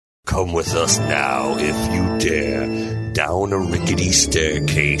Come with us now, if you dare, down a rickety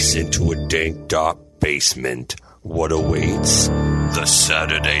staircase into a dank, dark basement. What awaits? The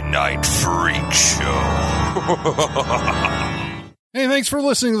Saturday Night Freak Show. Hey, thanks for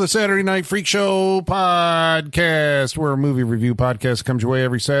listening to the Saturday Night Freak Show podcast. We're a movie review podcast that comes your way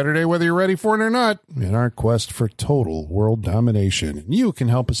every Saturday, whether you're ready for it or not, in our quest for total world domination. And you can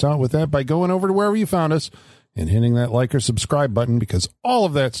help us out with that by going over to wherever you found us and hitting that like or subscribe button, because all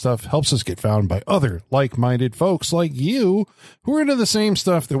of that stuff helps us get found by other like-minded folks like you who are into the same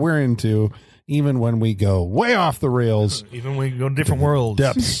stuff that we're into, even when we go way off the rails. Even when we go to different worlds.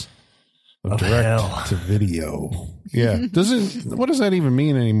 Depths of direct to video. Yeah. What does that even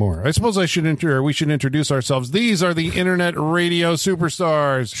mean anymore? I suppose we should introduce ourselves. These are the internet radio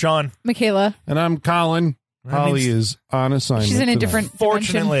superstars. Sean. Michaela. And I'm Colin. Holly is on assignment. She's in a tonight. different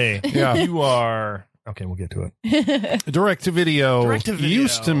Fortunately, Yeah. you are... Okay, we'll get to it. Direct to video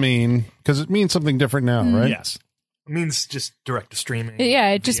used to mean, because it means something different now, right? Yes. It means just direct to streaming. Yeah,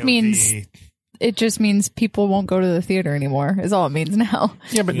 it just means people won't go to the theater anymore, is all it means now.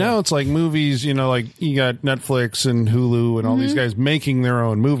 Yeah, but now it's like movies, like you got Netflix and Hulu and all these guys making their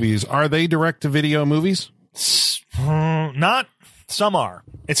own movies. Are they direct to video movies? Not. Some are.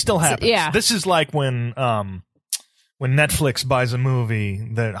 It still happens. Yeah. This is like when Netflix buys a movie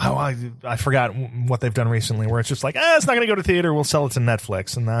that I forgot what they've done recently, where it's just like, it's not going to go to theater. We'll sell it to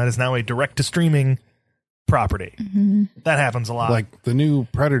Netflix, and that is now a direct to streaming property. Mm-hmm. That happens a lot. Like the new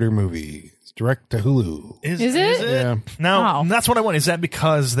Predator movie, it's direct to Hulu. Is it? Yeah. Now, that's what I want. Is that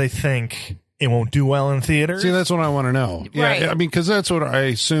because they think it won't do well in theaters? See, that's what I want to know. Yeah, Right. I mean, because that's what I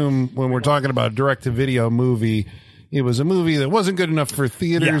assume when we're talking about a direct to video movie. It was a movie that wasn't good enough for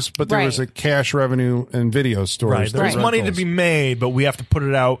theaters, but there was a cash revenue and video stores. Right. There's money to rentals. be made, but we have to put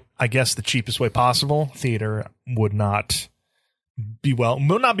it out, I guess, the cheapest way possible. Theater would not be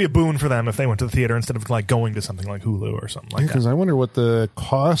a boon for them if they went to the theater instead of like going to something like Hulu or something like that. Because I wonder what the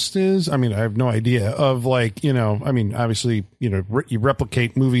cost is. I mean, I have no idea of obviously, you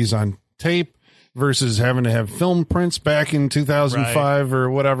replicate movies on tape versus having to have film prints back in 2005 or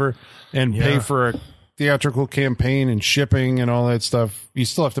whatever and pay for a theatrical campaign and shipping and all that stuff. You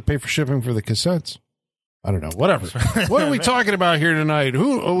still have to pay for shipping for the cassettes. I don't know. Whatever. What are we talking about here tonight?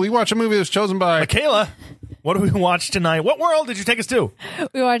 We watch a movie that's chosen by Michaela. What do we watch tonight? What world did you take us to?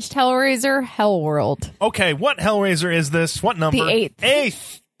 We watched Hellraiser Hellworld. Okay, what Hellraiser is this? What number? The 8th.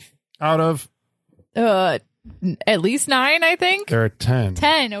 8th. out of at least 9, I think. there are 10.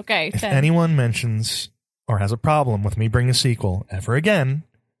 10, okay. If 10. anyone mentions or has a problem with me bringing a sequel ever again,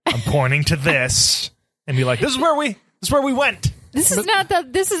 I'm pointing to this and be like, this is where we went. This is not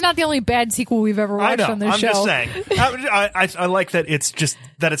the only bad sequel we've ever I watched know. on this I'm show. just saying. I like that it's just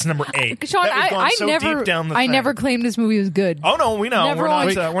that it's number 8. Sean, that we've gone I so never, deep down the I thing. never claimed this movie was good. Oh no, we know. Never We're not.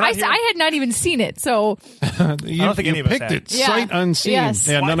 once- We're not here. I had not even seen it, so I don't think any of us picked had. it Yeah. sight unseen. Yes.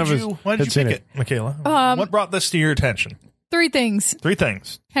 Yeah, none of us Why did had you seen pick it. it, Michaela? What brought this to your attention? 3 things. 3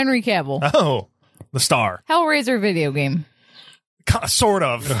 things. Henry Cavill. Oh, the star. Hellraiser video game. Sort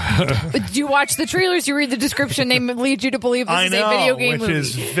of. But you watch the trailers, you read the description, they lead you to believe this I is know, a video game which movie.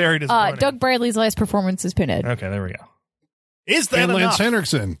 is very disappointing. Doug Bradley's last performance is Pinhead. Okay, there we go. Is that And Lance enough?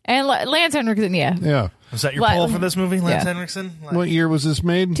 Henriksen. And Lance Henriksen, yeah. Yeah. Was that your What- poll for this movie, Lance yeah. Henriksen? What year was this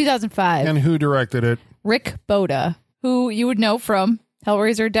made? 2005. And who directed it? Rick Boda, who you would know from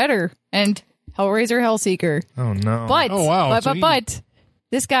Hellraiser Deader and Hellraiser Hellseeker. Oh no! But, Oh, wow. So but,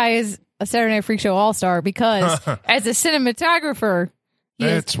 this guy is a Saturday Night Freak Show all-star because as a cinematographer,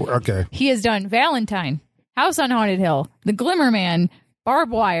 he has done Valentine, House on Haunted Hill, The Glimmer Man,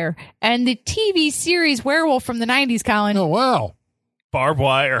 Barbed Wire, and the TV series Werewolf from the 90s, Colin. Oh, wow. Barbed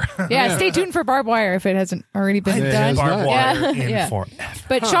Wire. Yeah, stay tuned for Barbed Wire if it hasn't already been It done. has not. Barbed Wire Yeah. in Yeah. forever.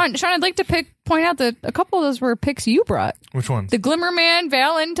 But Sean, I'd like to point out that a couple of those were picks you brought. Which ones? The Glimmer Man,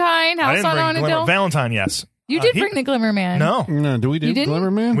 Valentine, I House didn't on bring Haunted Glimmer. Hill. Valentine, yes. You did bring the Glimmer Man. No, No, do we do You didn't?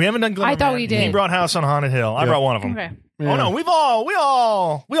 Glimmer Man? we haven't done Glimmer. I thought Man. we did. He brought House on Haunted Hill. I brought one of them. Okay. Oh no, we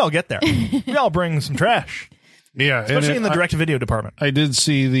all get there. We all bring some trash, Yeah. especially in the direct-to-video department. I did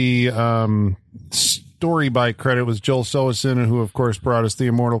see the story by credit was Joel Sillison, who, of course, brought us the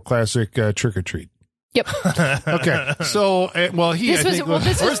immortal classic Trick or Treat. Yep. Okay. So, This was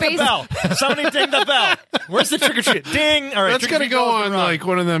Where's the based. bell? Somebody ding the bell. Where's the trick or treat? Ding. All right, that's going to go on like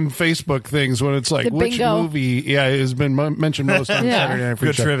one of them Facebook things when it's like, The which bingo. movie, has been mentioned most on Yeah. Saturday Night Freak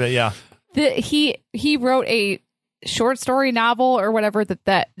Good Show. trivia, yeah. He wrote a short story novel or whatever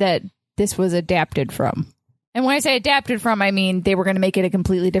that this was adapted from. And when I say adapted from, I mean they were going to make it a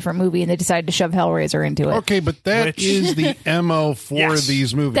completely different movie, and they decided to shove Hellraiser into it. Okay, but that is the MO for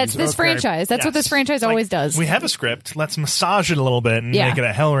these movies. That's this franchise. That's what this franchise always does. We have a script. Let's massage it a little bit and make it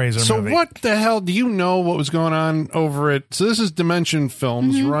a Hellraiser movie. So what the hell? Do you know what was going on over at... So this is Dimension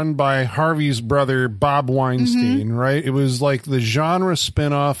Films, run by Harvey's brother, Bob Weinstein, right? It was like the genre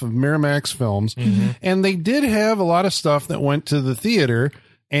spinoff of Miramax Films. And they did have a lot of stuff that went to the theater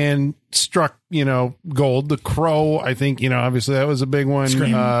and struck, gold. The Crow, I think, obviously that was a big one.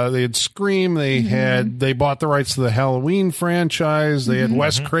 They had Scream. They bought the rights to the Halloween franchise. They had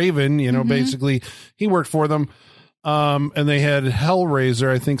Wes Craven, basically he worked for them. And they had Hellraiser,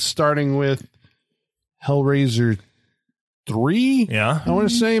 I think, starting with Hellraiser 3. Yeah. I want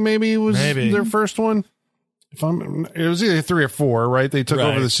to say maybe it was their first one. It was either 3 or 4, right? They took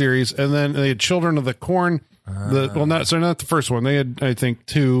over the series, and then they had Children of the Corn. Not the first one. They had, I think,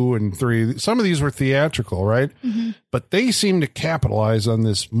 2 and 3. Some of these were theatrical, right? But they seem to capitalize on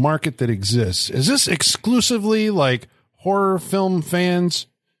this market that exists. Is this exclusively like horror film fans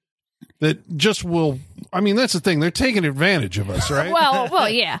that just will? I mean, that's the thing. They're taking advantage of us, right? well,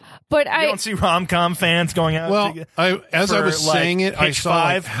 yeah. But I don't see rom-com fans going out. Well, as I was saying it, I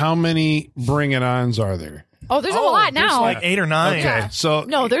saw how many Bring It Ons are there? Oh, there's a lot now. There's like 8 or 9. Okay, so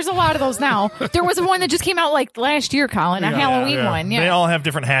no, there's a lot of those now. There was one that just came out like last year, Colin, a Halloween one. Yeah, they all have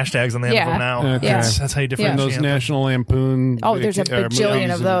different hashtags on the end of them now. Okay. That's how you differentiate. And those National Lampoon. Oh, there's a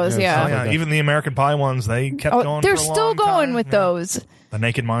bajillion of those. Even the American Pie ones, they kept going. They're for a still long going time. with those. The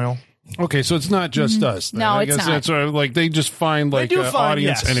Naked Mile. Okay, so it's not just us. Then. No, I it's guess not. That's like they just find like an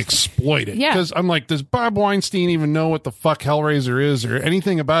audience and exploit it. Yeah. Because I'm like, does Bob Weinstein even know what the fuck Hellraiser is or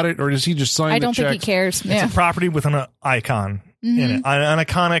anything about it, or does he just sign the I don't checks? think he cares. It's a property with an icon in it, an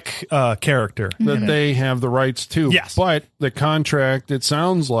iconic character that they have the rights to. Yes, but the contract, it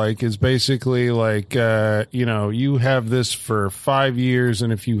sounds like, is basically like you have this for 5 years,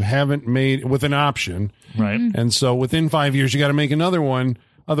 and if you haven't made with an option, right, and so within 5 years you got to make another one.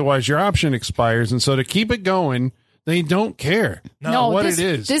 Otherwise, your option expires, and so to keep it going, they don't care what it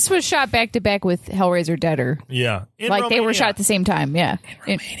is. This was shot back to back with Hellraiser Deader. Yeah, they were shot at the same time. Yeah,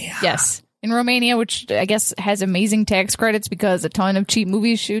 in Romania. Yes, in Romania, which I guess has amazing tax credits because a ton of cheap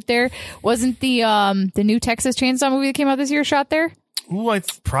movies shoot there. Wasn't the new Texas Chainsaw movie that came out this year shot there? Ooh,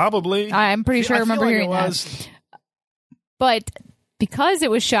 probably. I'm pretty sure I remember hearing that. But because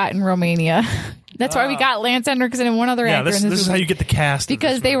it was shot in Romania. That's why we got Lance Henriksen and one other actor in this movie. This is how you get the cast.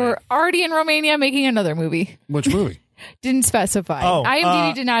 Because they were already in Romania making another movie. Which movie? Didn't specify.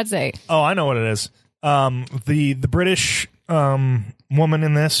 IMDb did not say. Oh, I know what it is. The British woman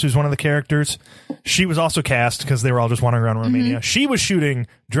in this, who's one of the characters, she was also cast because they were all just wandering around Romania. She was shooting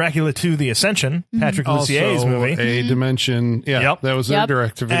Dracula 2: The Ascension, Patrick Lucier's movie. A Dimension. Yeah, that was their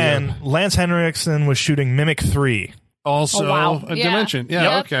direct-to-video. And Lance Henriksen was shooting Mimic 3. Also, a Dimension.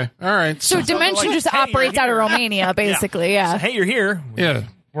 Yeah, okay. All right. So Dimension just operates out of Romania, basically, So, hey, you're here. Yeah.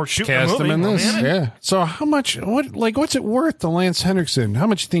 We're shooting Cast a movie. him in this. Yeah. So how much, what's it worth to Lance Henriksen? How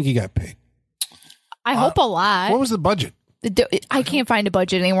much do you think he got paid? I hope a lot. What was the budget? I can't find a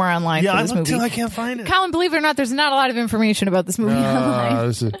budget anywhere online for this movie. I can't find it. Colin, believe it or not, there's not a lot of information about this movie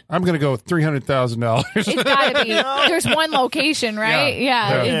online. I'm going to go with $300,000. It's got to be. There's one location, right?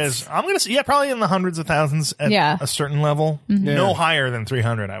 Yeah. It is. I'm going to say, probably in the hundreds of thousands at a certain level. No higher than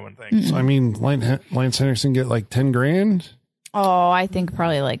 300, I would think. So, I mean, Lance Henriksen get like 10 grand? Oh, I think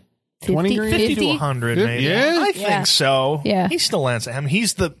probably like 50, 20 grand? 50 to 100, maybe. Yeah? I think so. Yeah. He's still Lance. I mean,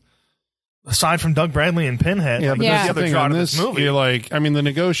 he's aside from Doug Bradley and Pinhead, but that's the thing on this movie. You're like, I mean, the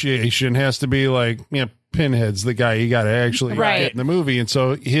negotiation has to be like, Pinhead's the guy you got to actually get in the movie, and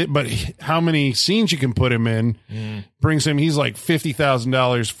so, but how many scenes you can put him in brings him. He's like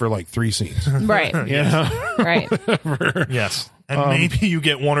 $50,000 for like 3 scenes, right? Right. Yes. And maybe you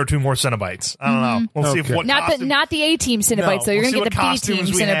get 1 or 2 more Cenobites. I don't know. We'll see if what not the A-Team Cenobites. So you're going to get the B-Team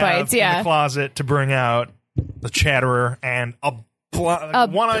Cenobites. In the closet to bring out the Chatterer and one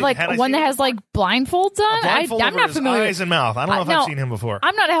that has like blindfolds on. I'm not familiar. Eyes and mouth. I don't know if I've seen him before.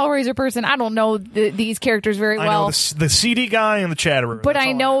 I'm not a Hellraiser person. I don't know these characters very well. I know the CD guy and the Chatterer. But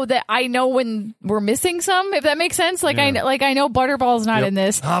I know when we're missing some. If that makes sense. I know Butterball's not in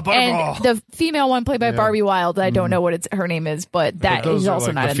this. Butterball. And the female one played by Barbie Wilde. I don't know what her name is, but that is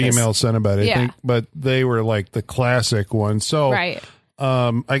also not in this. Female Cenobite, I think. But they were like the classic ones. So right.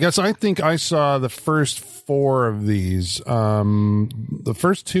 I think I saw the first 4 of these. The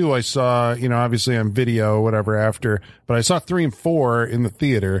first 2 I saw, obviously on video, whatever after, but I saw 3 and 4 in the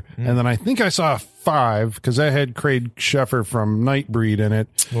theater. And then I think I saw 5 because that had Craig Sheffer from Nightbreed in it.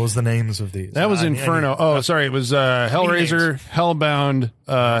 What was the names of these? That was Inferno. Sorry. It was Hellraiser, Hellbound,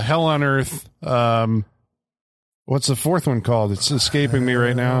 Hell on Earth, what's the fourth one called? It's escaping me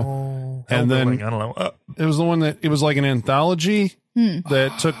right now. And then I don't know. it was the one that it was like an anthology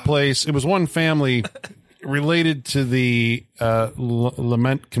that took place. It was one family related to the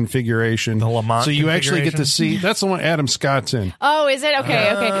Lament configuration. The Lamont so you actually get to configuration? see. That's the one Adam Scott's in. Oh, is it? Okay.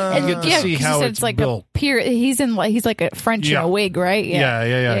 And You get to see 'cause how you said it's like built. he's like a French in Yeah. a wig, right?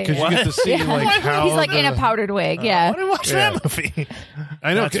 Yeah. Because you get to see like how he's like in a powdered wig. Yeah. I didn't watch that movie.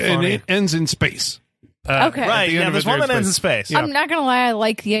 I know, That's and funny. it ends in space. Okay. At the Right, end yeah, of there's it, they're one that ends in space. Yeah. I'm not gonna lie, I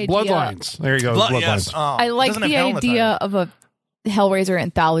like the idea. Bloodlines. There you go. Yes. Bloodlines. Oh, I like doesn't the have Hell in idea title. of a Hellraiser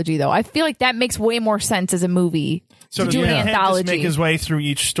anthology, though. I feel like that makes way more sense as a movie. So to does do an Pinhead just anthology. make his way through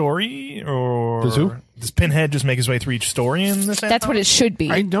each story, or Does who? Does Pinhead just make his way through each story in this? That's what it should be.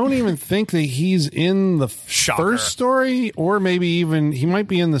 I don't even think that he's in the Shocker. first story, or maybe even he might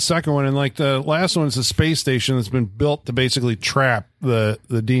be in the second one. And like the last one is a space station that's been built to basically trap the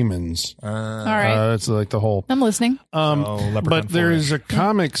demons. All right. That's like the whole. I'm listening. Leprechaun But there 4. is a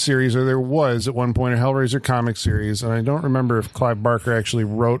comic series, or there was at one point a Hellraiser comic series, and I don't remember if Clive Barker actually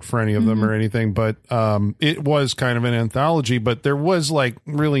wrote for any of them or anything, but it was kind of an anthology, but there was like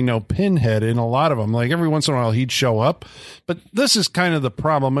really no Pinhead in a lot of them. Like every once in a while he'd show up, but this is kind of the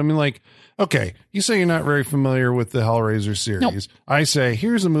problem. I mean, like, okay, you say you're not very familiar with the Hellraiser series. Nope. I say,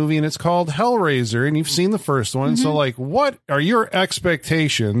 here's a movie and it's called Hellraiser, and you've seen the first one. So like, what are your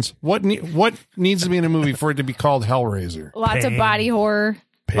expectations? What needs to be in a movie for it to be called Hellraiser? Lots of Pain. body horror,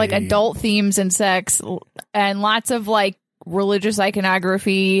 like Pain. adult themes and sex, and lots of like religious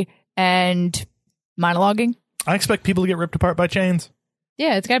iconography and monologuing. I expect people to get ripped apart by chains.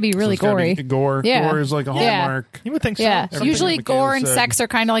 Yeah, it's got to be really It's gotta gory. be gore. Yeah. Gore is like a Yeah. hallmark. You would think so. Yeah, Everything usually that Michaela gore and said. sex are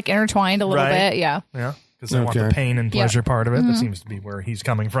kind of like intertwined a little Right. bit. Yeah. Yeah, because they want the Okay. pain and Yeah. pleasure part of it. That seems to be where he's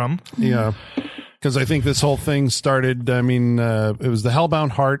coming from. Yeah. Because I think this whole thing started, I mean, it was The Hellbound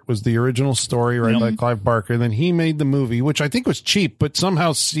Heart was the original story, right, by Clive Barker. Then he made the movie, which I think was cheap, but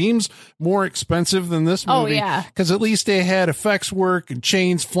somehow seems more expensive than this movie. Oh, yeah. Because at least they had effects work and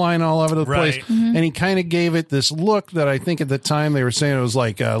chains flying all over the place. Right. And he kind of gave it this look that I think at the time they were saying it was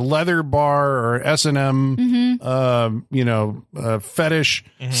like a leather bar or S&M, fetish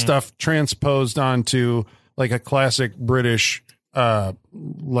stuff transposed onto like a classic British I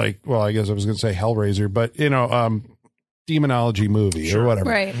guess I was going to say Hellraiser, but demonology movie or whatever.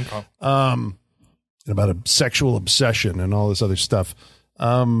 Right. About a sexual obsession and all this other stuff.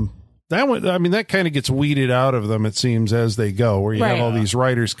 That one, I mean, that kind of gets weeded out of them, it seems, as they go, where you Right. have all these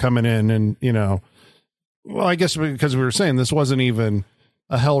writers coming in and, well, I guess because we were saying this wasn't even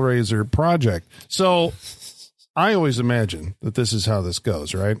a Hellraiser project. So I always imagine that this is how this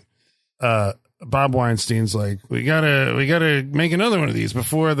goes, right? Bob Weinstein's like, we gotta make another one of these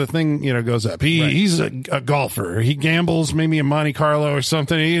before the thing, goes up. He's a golfer. He gambles maybe in Monte Carlo or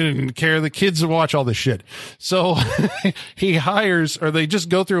something. He didn't care. The kids watch all this shit. So he hires, or they just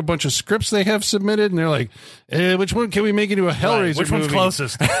go through a bunch of scripts they have submitted, and they're like, which one can we make into a Hellraiser Which one's movie?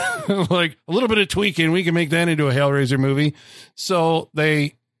 closest? Like a little bit of tweaking, we can make that into a Hellraiser movie. So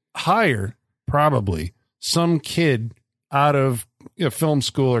they hire probably some kid out of film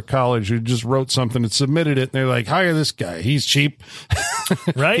school or college who just wrote something and submitted it, and they're like, hire this guy. He's cheap.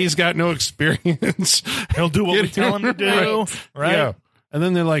 Right? He's got no experience. He'll do what we tell him to do. Right? Yeah. And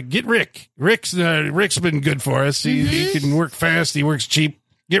then they're like, get Rick. Rick's been good for us. He can work fast. He works cheap.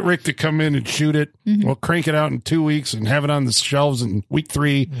 Get Rick to come in and shoot it. We'll crank it out in 2 weeks and have it on the shelves in week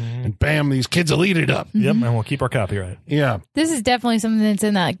 3. And bam, these kids will eat it up. Yep, and we'll keep our copyright. Yeah. This is definitely something that's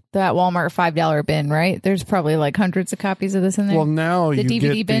in that Walmart $5 bin, right? There's probably like hundreds of copies of this in there. Well, now The you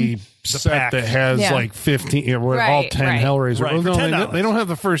DVD get bin? the set pack. that has Yeah. like 15, all Right, 10 right. Hellraiser. Right, Well, for no, $10. they don't have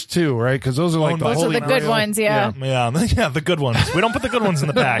the first 2, right? Because those are like the those are holy the good grail. ones, yeah. Yeah, the good ones. We don't put the good ones in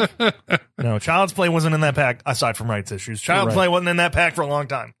the pack. No, Child's Play wasn't in that pack, aside from rights issues. Child's Right. Play wasn't in that pack for a long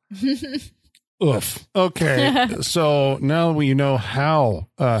time. Oof. Okay. So now we know how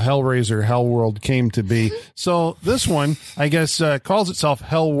Hellraiser Hellworld came to be. So this one, I guess, calls itself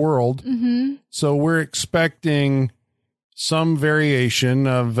Hellworld. So we're expecting some variation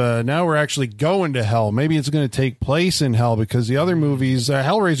of now we're actually going to hell. Maybe it's going to take place in hell, because the other movies,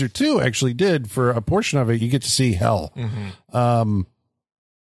 Hellraiser 2 actually did, for a portion of it, you get to see hell.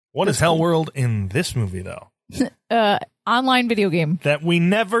 What is Hellworld in this movie, though? Online video game. That we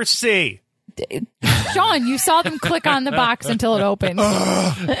never see. Sean, you saw them click on the box until it opened.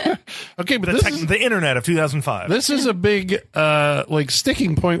 Okay, but The internet of 2005. this is a big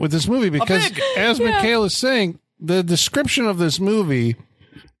sticking point with this movie, because as Michaela is saying, the description of this movie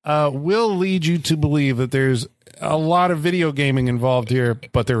will lead you to believe that there's a lot of video gaming involved here,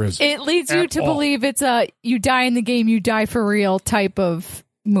 but there isn't. It leads you At to all. believe it's a you die in the game, you die for real type of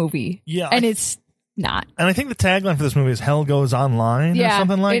movie. Yeah, And it's not. And I think the tagline for this movie is "Hell Goes Online" or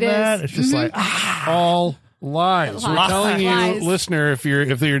something like that. It's just like all lies. We're telling you, Lies. listener, if you're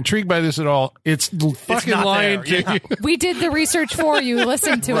intrigued by this at all, it's fucking not lying there. to you. We did the research for you.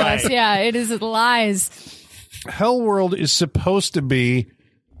 Listen to us. Yeah, it is lies. Hellworld is supposed to be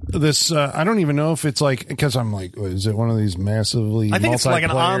this. I don't even know if it's like, because I'm like, is it one of these massively? I think it's like an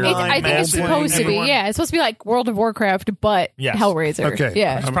multiplayer- online I think it's supposed to be. everyone- Yeah, it's supposed to be like World of Warcraft, but Yes. Hellraiser. Okay.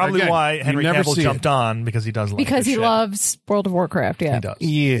 Yeah, That's probably Again, why you Henry never Cavill see jumped on, because he does like because this he shit. loves World of Warcraft. Yeah, He does.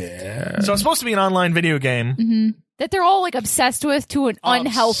 Yeah. So it's supposed to be an online video game. that they're all like obsessed with to an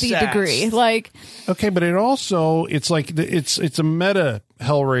unhealthy Obsessed. degree. Like, Okay, but it's like it's a meta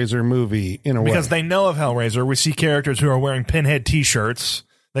Hellraiser movie in a way. Because they know of Hellraiser. We see characters who are wearing Pinhead T-shirts.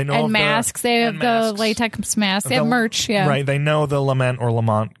 They know of and masks. They have and the masks. latex masks. They have The- merch. Yeah, Right. They know the Lament or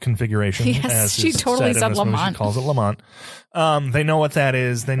Lamont configuration. Yes, as she is totally said in said this movie. Lamont. She calls it Lamont. They know what that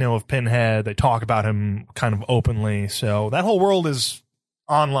is. They know of Pinhead. They talk about him kind of openly. So that whole world is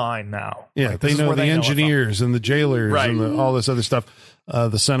online now. Yeah, Like, they this is know where the it from. engineers and the jailers Right. and all this other stuff,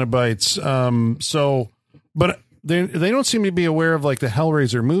 the Cenobites. But they don't seem to be aware of like the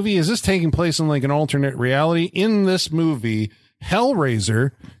Hellraiser movie. Is this taking place in like an alternate reality? In this movie,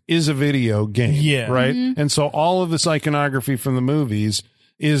 Hellraiser is a video game, Yeah. right? And so all of this iconography from the movies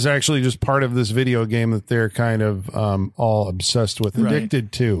is actually just part of this video game that they're kind of all obsessed with,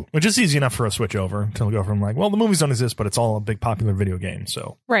 addicted to. Which is easy enough for a switch over to go from like, well, the movies don't exist, but it's all a big popular video game.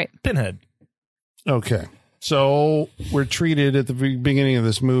 So right. Pinhead. Okay. So we're treated at the beginning of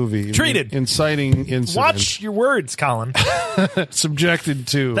this movie. Treated. Inciting incident. Watch your words, Colin. Subjected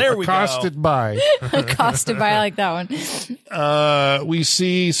to. There we go. accosted by. Accosted by, I like that one. We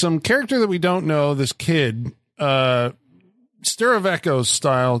see some character that we don't know, this kid, Stir of Echoes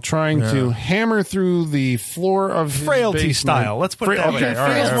style, trying to hammer through the floor of his Frailty basement. style. Let's put it that way. Okay, all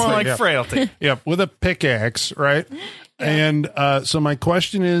right. Feels more like yeah. frailty. Yep, with a pickaxe, right? And so my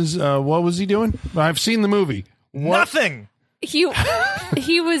question is, what was he doing? I've seen the movie. What Nothing. He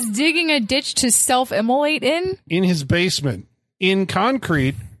was digging a ditch to self-immolate in. in his basement in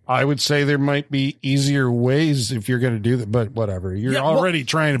concrete? I would say there might be easier ways if you're going to do that, but whatever. You're Yeah, well- already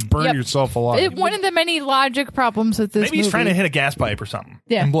trying to burn Yep. yourself alive. One of the many logic problems with this Maybe he's movie. trying to hit a gas pipe or something.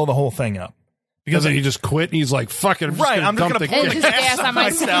 Yeah. And blow the whole thing up. Because then he just quit and he's like, fuck it. I'm just Right, gonna I'm just dump gonna the pull and the just gas gas on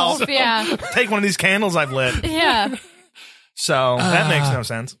myself. myself. Yeah. Take one of these candles I've lit. Yeah. So that makes no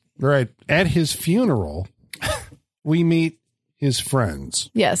sense. Right. At his funeral, we meet his friends,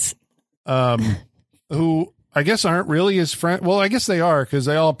 Yes. who I guess aren't really his friend. Well, I guess they are because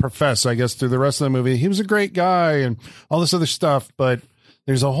they all profess, I guess, through the rest of the movie. He was a great guy and all this other stuff, but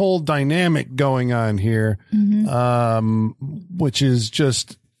there's a whole dynamic going on here, which is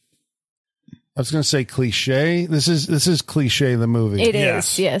just, I was going to say cliche. This is cliche, the movie. It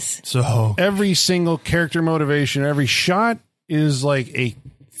is. Yes. Yes. So Every single character motivation, every shot is like a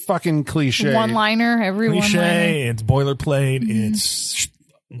fucking cliche. One-liner. Every one-liner. cliche, it's boilerplate, it's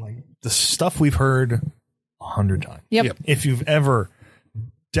like the stuff we've heard 100 times. Yep. If you've ever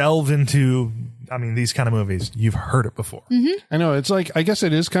delved into, I mean, these kind of movies, you've heard it before. I know. It's like, I guess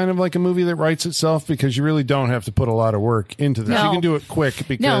it is kind of like a movie that writes itself because you really don't have to put a lot of work into this. No. You can do it quick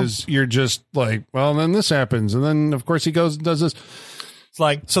because you're just like, well, then this happens. And then, of course, he goes and does this. It's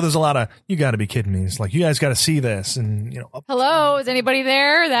like, so there's a lot of, you got to be kidding me. It's like, you guys got to see this. And, you know, Hello, is anybody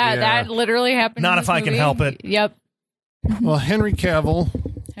there? That literally happened. Not in if this I can movie. help it. Yep. Well, Henry Cavill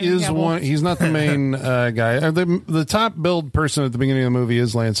is Cavill. one. He's not the main guy. The top billed person at the beginning of the movie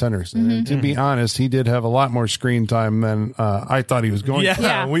is Lance Henriksen. And to be honest, he did have a lot more screen time than I thought he was going to.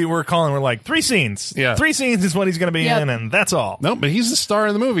 Yeah. we were calling, we're like, 3 scenes. Yeah. 3 scenes is what he's going to be Yep. in, and that's all. No, but he's the star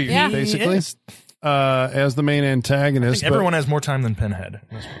of the movie, Yeah. basically, He is. as the main I antagonist. think everyone has more time than Pinhead.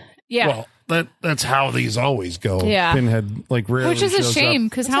 Yeah. Well, that's how these always go. Yeah. Pinhead, like, rarely Which is a shows shame up.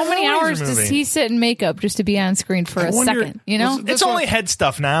 because how many Hellraiser hours does movie. he sit in makeup just to be on screen for a wonder- second? You know, That's It's only head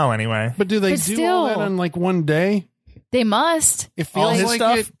stuff now, anyway. But do they But do all that still. on like one day? they must. It All feels his like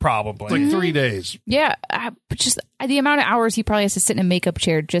stuff, it, probably. like 3 days. Yeah, but just the amount of hours he probably has to sit in a makeup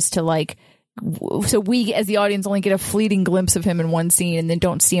chair just to like. So we, as the audience, only get a fleeting glimpse of him in one scene and then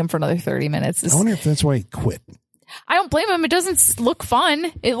don't see him for another 30 minutes. I wonder if that's why he quit. I don't blame him. It doesn't look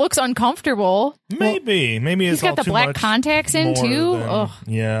fun. It looks uncomfortable. Maybe He's it's got all the too black much contacts in more too. than- Ugh.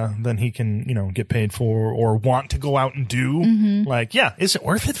 Yeah, then he can get paid for or want to go out and do. Mm-hmm. Like, yeah, is it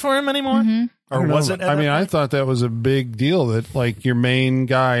worth it for him anymore? I Or don't was know. it? I mean, I thought that was a big deal that like your main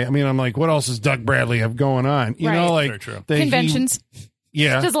guy. I mean, I'm like, what else does Doug Bradley have going on? You Right. know, like Very true. that he- Conventions.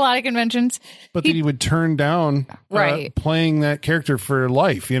 Yeah. Does a lot of conventions. But then he would turn down Right. playing that character for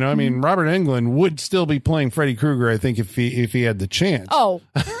life. You know, I mean, Robert Englund would still be playing Freddy Krueger, I think, if he had the chance. Oh,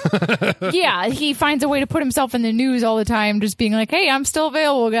 yeah. He finds a way to put himself in the news all the time, just being like, hey, I'm still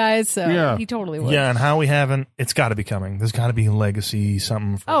available, guys. So Yeah. he totally would. Yeah, and how we haven't, it's got to be coming. There's got to be legacy,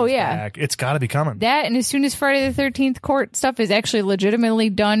 something. Oh, yeah. Back. It's got to be coming. That, and as soon as Friday the 13th court stuff is actually legitimately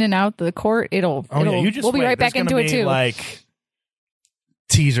done and out the court, we'll be right back into it too. Like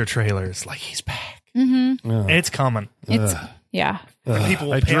teaser trailers, like he's back. It's coming. Yeah. People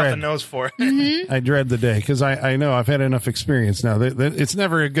will pay out the nose for it. I dread the day because I know I've had enough experience now. It's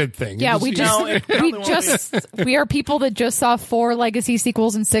never a good thing. Yeah, It we are people that just saw 4 legacy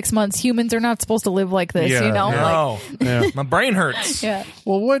sequels in 6 months. Humans are not supposed to live like this, Yeah, you know? yeah. Like, My brain hurts. yeah.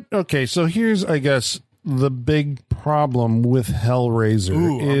 Well, okay, so here's, I guess, the big problem with Hellraiser.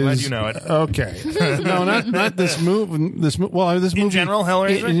 Ooh, I'm glad is, you know it. Okay. No, not this movie. This movie. In general,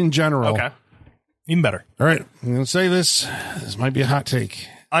 Hellraiser? In general. Okay. Even better. All right, I'm going to say this. This might be a hot take.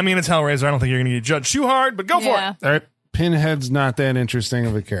 I mean, it's Hellraiser. I don't think you're going to get judged too hard, but go for Yeah. it. All right, Pinhead's not that interesting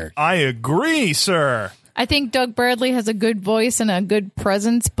of a character. I agree, sir. I think Doug Bradley has a good voice and a good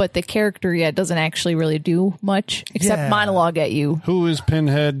presence, but the character doesn't actually really do much except Yeah. monologue at you. Who is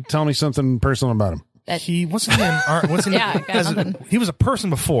Pinhead? Tell me something personal about him. He wasn't wasn't Yeah, got nothing. he was a person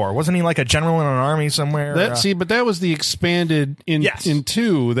before. Wasn't he like a general in an army somewhere? But that was the expanded in Yes. in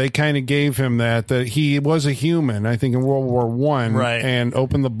 2. They kind of gave him that he was a human, I think, in World War One, Right. and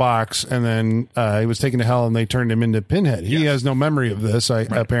opened the box, and then he was taken to hell, and they turned him into Pinhead. He has no memory of this,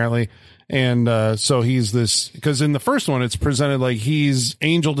 apparently, and so he's this, because in the first one it's presented like he's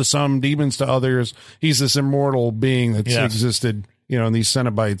angel to some, demons to others. He's this immortal being that's Yes. existed, and these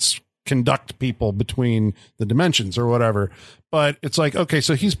Cenobites conduct people between the dimensions or whatever. But it's like, okay,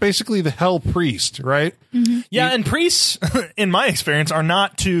 so he's basically the hell priest, right? Yeah, and priests, in my experience, are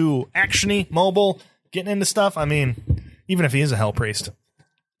not too actiony, mobile, getting into stuff. I mean, even if he is a hell priest.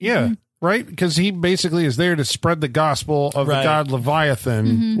 Yeah, right? Because he basically is there to spread the gospel of the Right. god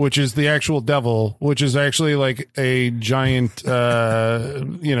Leviathan, which is the actual devil, which is actually like a giant,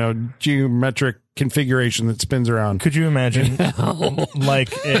 geometric configuration that spins around. Could you imagine, like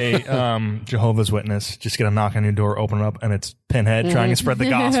a Jehovah's Witness, just get a knock on your door, open it up, and it's Pinhead trying to spread the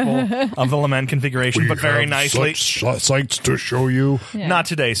gospel of the lament configuration, but very nicely. Sights to show you. Yeah. Not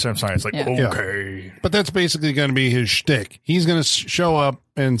today, sir. I'm sorry. It's like, Yeah. okay. But that's basically going to be his shtick. He's going to show up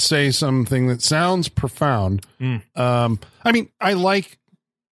and say something that sounds profound. I mean, I like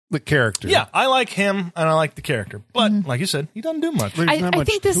the character. Yeah, I like him, and I like the character. But, like you said, he doesn't do much. There's not I much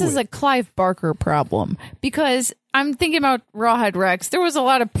think this to is it. a Clive Barker problem because I'm thinking about Rawhead Rex. There was a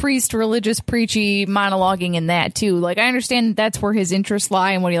lot of priest, religious, preachy monologuing in that too. Like I understand that's where his interests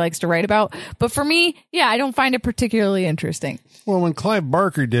lie and what he likes to write about. But for me, I don't find it particularly interesting. Well, when Clive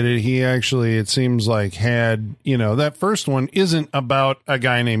Barker did it, he actually, it seems like, had, that first one isn't about a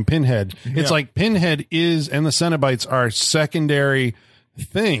guy named Pinhead. It's like Pinhead is, and the Cenobites are secondary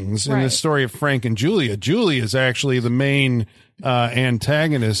things in the Right. story of Frank and Julia. Julia is actually the main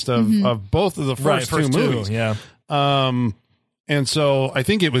antagonist of both of the first two movies. Yeah. And so I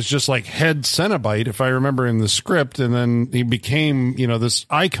think it was just like head Cenobite, if I remember in the script, and then he became, this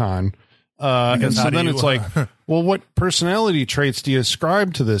icon. And so how do then you, it's like, well, what personality traits do you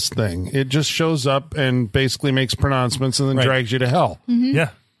ascribe to this thing? It just shows up and basically makes pronouncements and then Right. drags you to hell. Yeah,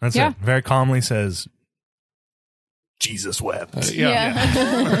 that's Yeah. it. Very calmly says, Jesus wept.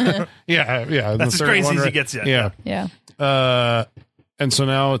 Yeah. Yeah. That's as crazy as he gets yet. Yeah. Yeah. And so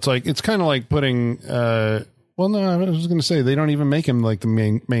now it's like, it's kind of like putting, well, no, I was going to say they don't even make him like the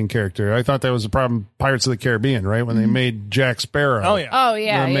main character. I thought that was a problem. Pirates of the Caribbean, right? When they made Jack Sparrow. Oh, yeah. Oh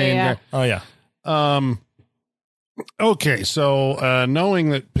yeah. the main Yeah. guy. Oh, yeah. Okay, so knowing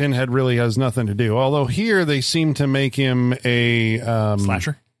that Pinhead really has nothing to do, although here they seem to make him a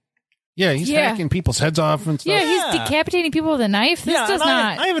Slasher. Yeah, he's Yeah. hacking people's heads off and stuff. Yeah, Yeah. he's decapitating people with a knife. This does and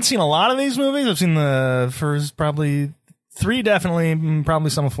not. I haven't seen a lot of these movies. I've seen the first probably 3, definitely, probably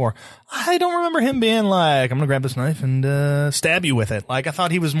some of 4. I don't remember him being like, I'm going to grab this knife and stab you with it. Like, I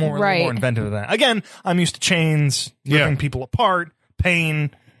thought he was more, a little Right. more inventive than that. Again, I'm used to chains, ripping people apart,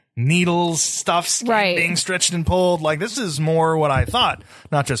 pain, needles, stuff Right. being stretched and pulled. Like, this is more what I thought,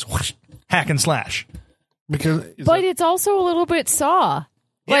 not just whoosh, hack and slash. Because But it's also a little bit Saw.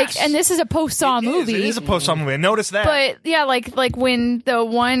 Like, Yes. and this is a post-Saw movie. It is a post-Saw movie. I noticed that. But yeah, like when the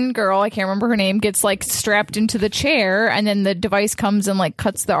one girl, I can't remember her name, gets like strapped into the chair and then the device comes and like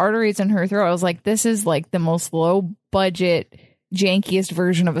cuts the arteries in her throat. I was like, this is like the most low budget jankiest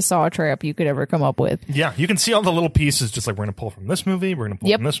version of a saw trap you could ever come up with. Yeah, you can see all the little pieces, just like we're going to pull from this movie, we're going to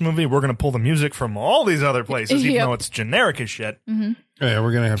pull from this movie, we're going to pull the music from all these other places, even though it's generic as shit. Yeah,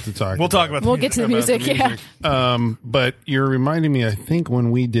 we're going to have to talk. We'll talk about the music. Get to the music, yeah. But you're reminding me, I think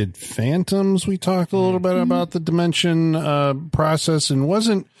when we did Phantoms, we talked a little bit about the dimension process,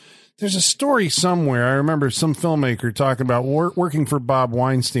 and there's a story somewhere. I remember some filmmaker talking about working for Bob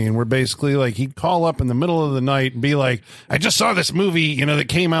Weinstein, where basically like he'd call up in the middle of the night and be like, I just saw this movie, that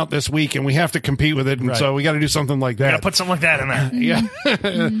came out this week and we have to compete with it. And so we got to do something like that. Got to put something like that in there. Yeah.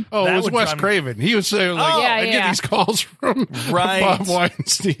 It was Wes Craven. He was saying like, I get these calls from Bob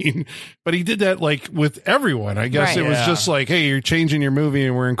Weinstein. But he did that like with everyone. I guess it was just like, hey, you're changing your movie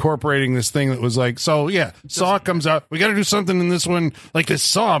and we're incorporating this thing that was like, so yeah, Saw comes out. We got to do something in this one, like this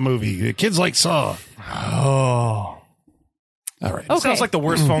Saw movie. The kids like Saw. Oh. All right. Okay. Sounds like the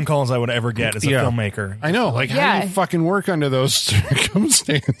worst phone calls I would ever get as a filmmaker. I know. Like, how do you fucking work under those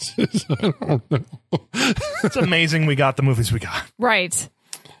circumstances? I don't know. It's amazing we got the movies we got. Right.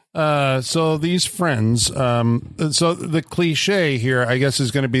 So these friends, so the cliche here, I guess,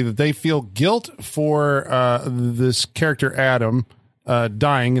 is going to be that they feel guilt for this character, Adam,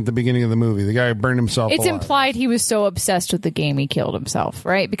 dying at the beginning of the movie. The guy who burned himself alive. Implied he was so obsessed with the game he killed himself,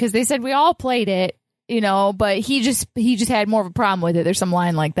 right? Because they said we all played it, but he just had more of a problem with it. There's some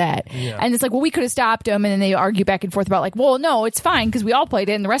line like that. Yeah. And it's like, well, we could have stopped him, and then they argue back and forth about like, well, no, it's fine because we all played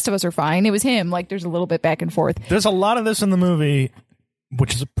it and the rest of us are fine. It was him. Like, there's a little bit back and forth. There's a lot of this in the movie,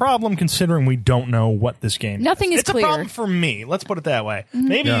 which is a problem considering we don't know what this game Nothing is clear. It's a problem for me. Let's put it that way. Mm-hmm.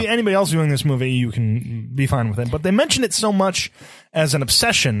 Maybe anybody else doing this movie, you can be fine with it. But they mention it so much as an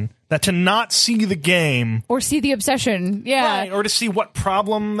obsession that to not see the game... Or see the obsession, right, or to see what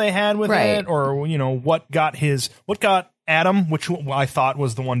problem they had with it, or, what got Adam, which I thought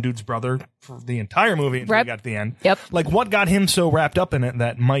was the one dude's brother for the entire movie until we got to the end. Yep. Like, what got him so wrapped up in it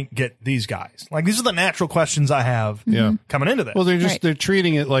that might get these guys? Like, these are the natural questions I have coming into this. Well, they're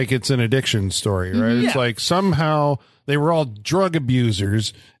treating it like it's an addiction story, right? It's like somehow they were all drug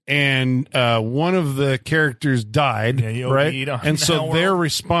abusers and one of the characters died, right? And so they're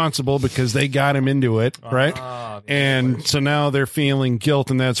responsible because they got him into it, right? And so now they're feeling guilt,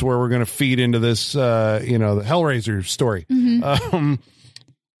 and that's where we're going to feed into this, the Hellraiser story. Mm-hmm.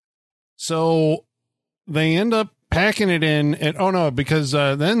 So they end up packing it in, and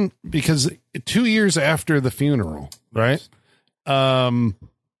because 2 years after the funeral, right?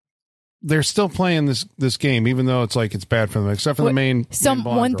 They're still playing this game, even though it's like it's bad for them, except for the main.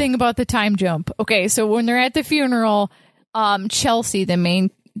 One thing about the time jump. Okay, so when they're at the funeral, Chelsea, the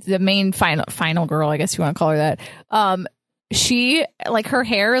main final girl, I guess you want to call her that. She, like, her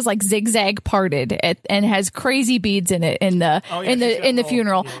hair is like zigzag parted and has crazy beads in it in the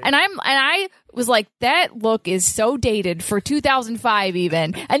funeral, and I was like, that look is so dated for 2005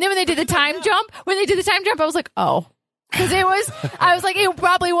 even. And then when they did the time jump, I was like, oh. Because I was like, it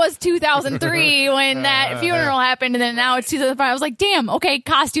probably was 2003 when that funeral happened, and then now it's 2005. I was like, damn, okay,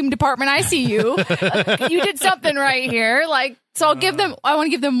 costume department, I see you. You did something right here. Like, so I want to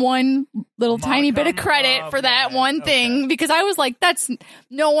give them one little tiny bit of credit for that one thing, because I was like,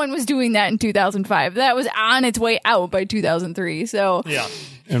 no one was doing that in 2005. That was on its way out by 2003. So yeah.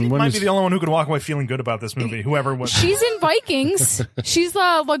 And she might be the only one who could walk away feeling good about this movie, whoever was. She's in Vikings. She's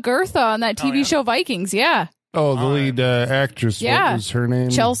Lagertha on that TV show Vikings, yeah. Oh, the lead actress. Yeah. What was her name?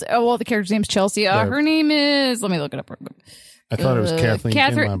 Chelsea. Oh, well, the character's name's Chelsea. Her name is... Let me look it up. I thought it was Kathleen.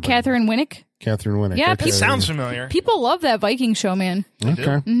 Catherine Winnick. Catherine Winnick. Yeah, it sounds familiar. People love that Viking show, man. Okay.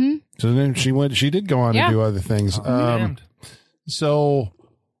 Mm-hmm. So then she did go on to do other things.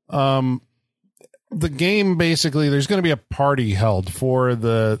 The game, basically, there's going to be a party held for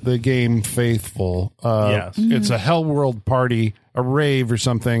the game faithful. Yes. It's a Hell World party, a rave or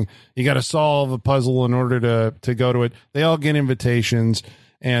something. You got to solve a puzzle in order to go to it. They all get invitations.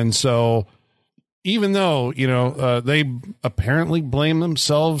 And so even though, they apparently blame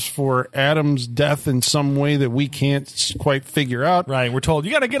themselves for Adam's death in some way that we can't quite figure out. Right. We're told,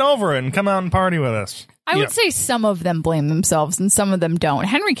 you got to get over it and come out and party with us. I would say some of them blame themselves and some of them don't.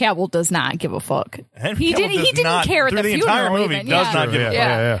 Henry Cavill does not give a fuck. He didn't care at the funeral. Entire movie even. Does not give a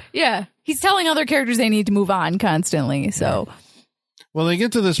fuck. Yeah. He's telling other characters they need to move on constantly. So, well, they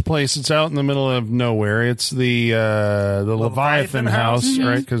get to this place. It's out in the middle of nowhere. It's the Leviathan House, mm-hmm.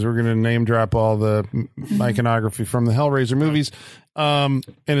 right? Because we're going to name drop all the iconography from the Hellraiser movies. And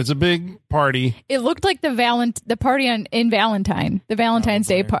it's a big party. It looked like the party in Valentine, the Valentine's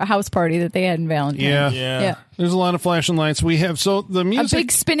Day house party that they had in Valentine. Yeah. There's a lot of flashing lights. We have the music, a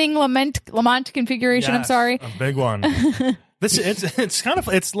big spinning Lamont configuration. Yes, I'm sorry, a big one. It's kind of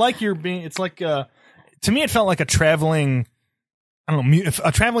to me it felt like a traveling I don't know,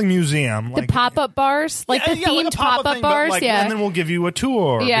 a traveling museum. The pop-up bars? Like the themed pop-up bars? Like, and then we'll give you a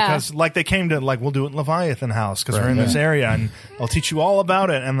tour. Yeah. Because like they came to, like, we'll do it in Leviathan House because we're in this area and I'll teach you all about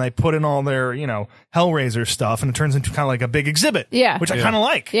it. And they put in all their, Hellraiser stuff and it turns into kind of like a big exhibit. Yeah. Which I kind of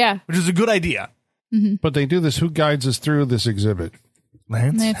like. Yeah. Which is a good idea. Mm-hmm. But they do this. Who guides us through this exhibit?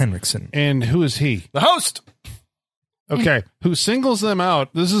 Lance Henriksen. And who is he? The host. Okay, who singles them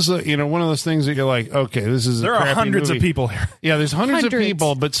out? This is one of those things that you're like, okay, this is there a are crappy hundreds movie. of people here. Yeah, there's hundreds of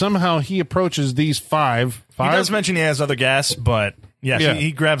people, but somehow he approaches these five. He does mention he has other guests, but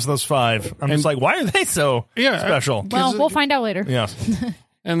he grabs those 5. I'm just like, why are they so special? Well, we'll find out later. Yeah.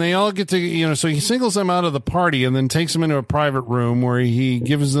 And they all get to, so he singles them out of the party and then takes them into a private room where he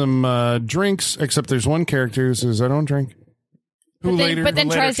gives them drinks, except there's one character who says, I don't drink. But then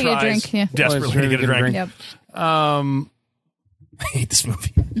tries to get a drink. Yeah. Desperately to get a drink. Yep. I hate this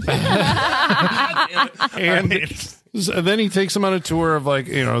movie. And then he takes them on a tour of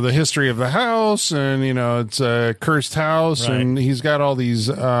the history of the house, and it's a cursed house, and he's got all these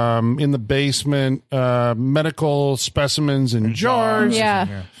in the basement medical specimens in jars.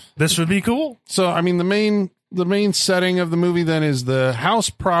 Yeah. This would be cool. So I mean the main setting of the movie then is the house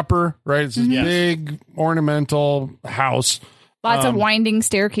proper, right? It's this big ornamental house. Lots of winding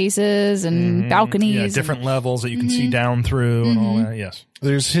staircases and balconies. Yeah, different levels that you can see down through and all that. Yes.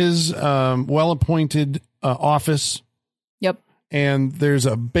 There's his well-appointed office. Yep. And there's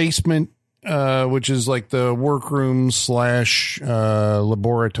a basement, which is like the workroom /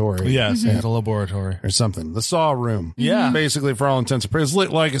 laboratory. Yes, it's a laboratory. Or something. The saw room. Yeah. Basically, for all intents and purposes. It's lit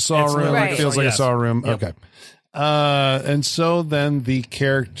like a saw room. Right. It feels like a saw room. Yep. Okay. And so then the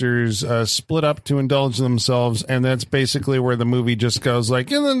characters split up to indulge themselves, and that's basically where the movie just goes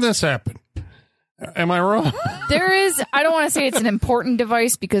like, and then this happened. Am I wrong? There is, I don't want to say it's an important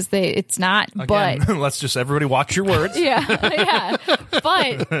device because it's not, Again, but let's just everybody watch your words. yeah.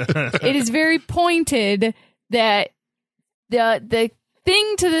 But it is very pointed that the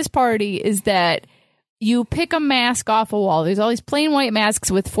thing to this party is that you pick a mask off a wall. There's all these plain white masks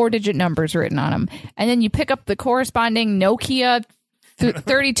with 4-digit numbers written on them. And then you pick up the corresponding Nokia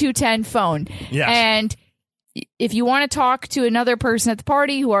 3210 phone. Yes. And if you want to talk to another person at the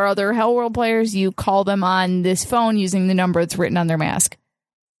party who are other Hellworld players, you call them on this phone using the number that's written on their mask.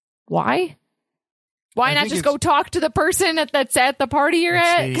 Why? Why not just go talk to the person that's at the party you're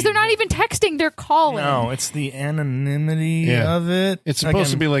at? Because they're not even texting, they're calling. No, it's the anonymity of it. It's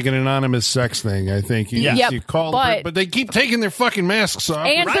supposed to be like an anonymous sex thing, I think. You call but they keep taking their fucking masks off.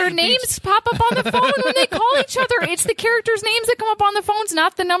 And their names pop up on the phone when they call each other. It's the characters' names that come up on the phones,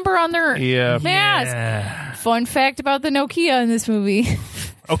 not the number on their mask. Yeah. Fun fact about the Nokia in this movie.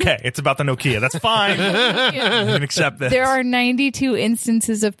 Okay, it's about the Nokia. That's fine. You can accept this. There are 92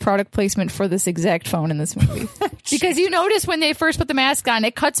 instances of product placement for this exact phone in this movie. Because you notice when they first put the mask on,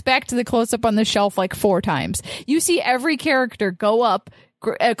 it cuts back to the close-up on the shelf like 4 times. You see every character go up,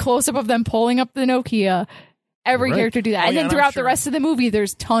 a close-up of them pulling up the Nokia. Every character do that. And then throughout the rest of the movie,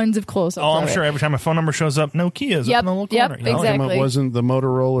 there's tons of close-ups. Oh, I'm sure every time a phone number shows up, Nokia's up in the little corner. Yep, exactly. It wasn't the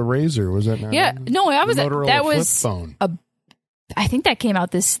Motorola Razr, was that not? Yeah, no, that was Motorola flip phone. I think that came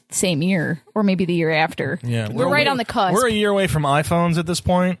out this same year, or maybe the year after. Yeah, we're right on the cusp. We're a year away from iPhones at this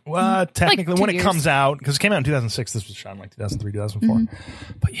point. Well, technically, like when it comes out, because it came out in 2006, this was shot in like 2003, 2004.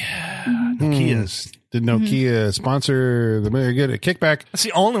 But yeah, Nokia's. Did Nokia sponsor the movie? Get a kickback? That's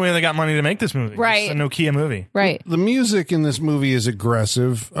the only way they got money to make this movie. Right, it's a Nokia movie. Right. The music in this movie is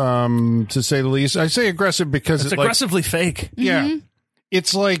aggressive, to say the least. I say aggressive because it's aggressively fake. Yeah. Mm-hmm.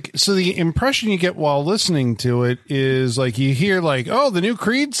 It's like, so the impression you get while listening to it is like you hear like, oh, the new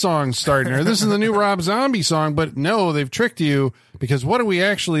Creed song's starting, or this is the new Rob Zombie song, but no, they've tricked you because what are we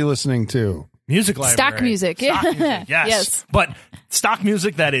actually listening to? Music library. Stock music. Stock music, yes. But stock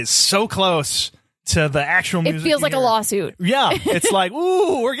music that is so close to the actual music. It feels like a lawsuit. Yeah. It's like,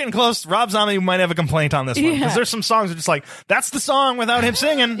 ooh, we're getting close. Rob Zombie might have a complaint on this one. Because there's some songs that are just like, that's the song without him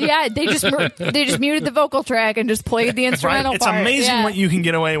singing. Yeah, they just muted the vocal track and just played the instrumental It's part. amazing what you can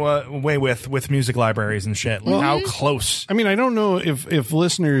get away with music libraries and shit. Like how close. I mean, I don't know if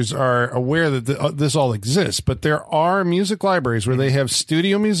listeners are aware that this all exists, but there are music libraries where they have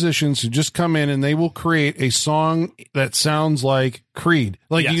studio musicians who just come in and they will create a song that sounds like Creed.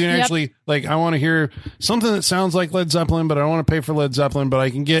 Like you can actually, like, I want to hear something that sounds like Led Zeppelin, but I don't want to pay for Led Zeppelin, but I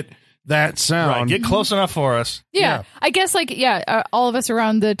can get that sound. Right, get close enough for us. Yeah. I guess all of us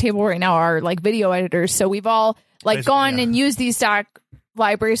around the table right now are like video editors, so we've all gone and used these stock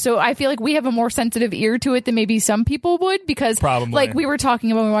libraries, so I feel like we have a more sensitive ear to it than maybe some people would, because probably, like we were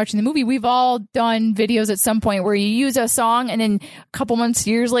talking about when we were watching the movie, we've all done videos at some point where you use a song and then a couple months,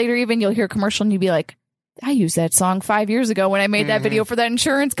 years later even, you'll hear a commercial and you'd be like, I used that song 5 years ago when I made that video for that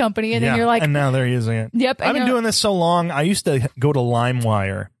insurance company. And then you're like, and now they're using it. Yep. I've been doing this so long. I used to go to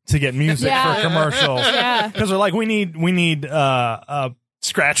LimeWire to get music for commercials. Because they're like, we need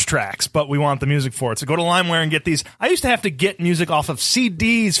scratch tracks, but we want the music for it. So go to LimeWire and get these. I used to have to get music off of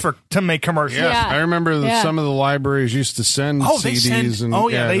CDs to make commercials. Yeah. I remember some of the libraries used to send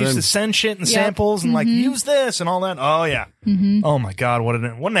CDs. They used to send shit and samples and like use this and all that. Oh yeah. Oh my God, what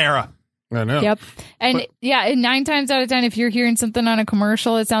an era. I know. Yep. And and 9 times out of 10, if you're hearing something on a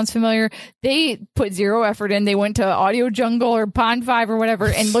commercial that sounds familiar, they put zero effort in. They went to Audio Jungle or Pond5 or whatever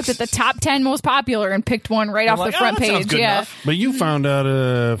and looked at the top 10 most popular and picked one right off the front page. Enough. But you found out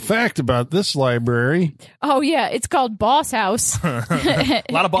a fact about this library. Oh yeah, it's called Boss House. A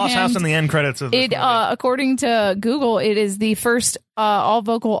lot of Boss House in the end credits of this movie. According to Google, it is the first all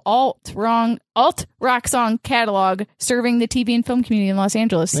vocal alt rock song catalog serving the TV and film community in Los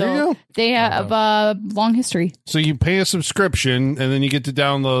Angeles. So they have a long history. So you pay a subscription and then you get to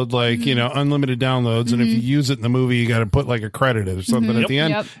download unlimited downloads. And if you use it in the movie, you got to put like a credit or something at the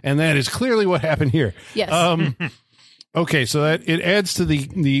end. Yep. And that is clearly what happened here. Yes. Okay, so that it adds to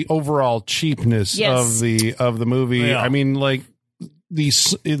the overall cheapness of the movie. Yeah. I mean, like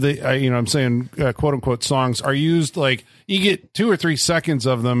I'm saying quote unquote songs are used like you get 2 or 3 seconds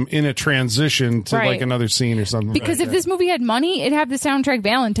of them in a transition to like another scene or something. Because if this movie had money, it'd have the soundtrack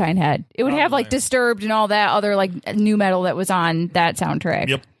Valentine had. It would have like Disturbed and all that other like new metal that was on that soundtrack.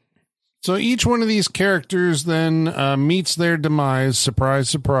 Yep. So each one of these characters then meets their demise, surprise,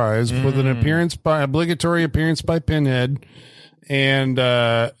 surprise, with an obligatory appearance by Pinhead and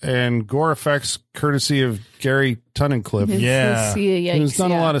gore effects courtesy of Gary Tunnicliffe. Who's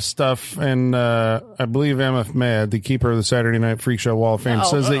done a lot of stuff, and I believe MF Mad, the keeper of the Saturday Night Freak Show Wall of Fame,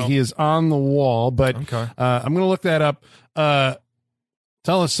 says that he is on the wall, but I'm going to look that up.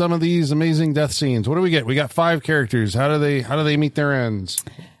 Tell us some of these amazing death scenes. What do we get? We got 5 characters. How do they meet their ends?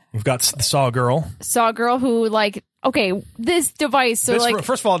 We've got the Saw Girl. Who this device. So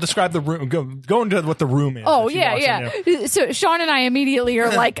first of all, describe the room. Go into what the room is. Oh yeah. So Sean and I immediately are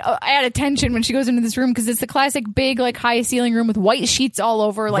like at attention when she goes into this room because it's the classic big like high ceiling room with white sheets all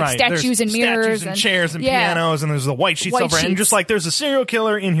over, like statues and mirrors and chairs and pianos, and there's the white sheets over, and just like there's a serial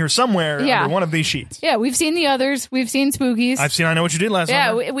killer in here somewhere under one of these sheets. Yeah, we've seen the others. We've seen Spookies. I've seen I Know What You Did Last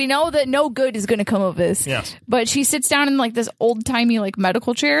Summer. Yeah, we know that no good is going to come of this. Yes, but she sits down in like this old timey like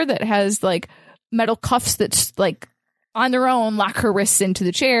medical chair that has like metal cuffs that's like on their own lock her wrists into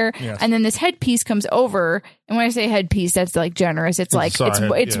the chair, and then this headpiece comes over. And when I say headpiece, that's like generous. It's like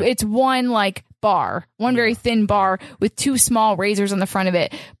it's one like bar, one very thin bar with 2 small razors on the front of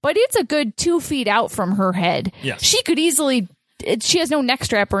it, but it's a good 2 feet out from her head. Yes. She could easily. She has no neck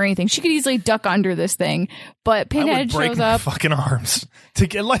strap or anything. She could easily duck under this thing, but Pinhead shows up. Fucking arms to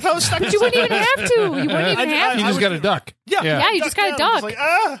get like I was stuck. But you wouldn't even have to. You wouldn't even have to. You just got to duck. Yeah. You just got to duck.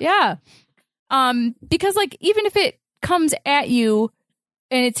 Like, Yeah. Because like even if it comes at you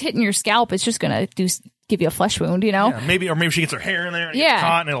and it's hitting your scalp, it's just gonna give you a flesh wound, you know? Yeah, maybe she gets her hair in there and gets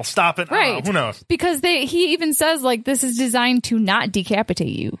caught and it'll stop it. Right. Who knows? Because he even says like this is designed to not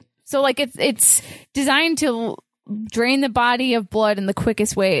decapitate you. So like it's designed to drain the body of blood in the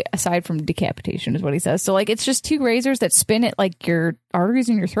quickest way aside from decapitation is what he says. So like it's just 2 razors that spin at like your arteries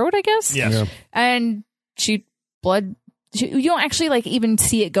in your throat, I guess. Yes. Yeah. And you don't actually like even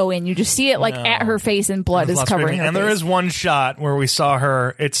see it go in. You just see it like at her face and blood is covering her. And there is one shot where we saw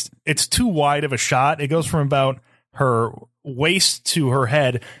her. It's too wide of a shot. It goes from about her waist to her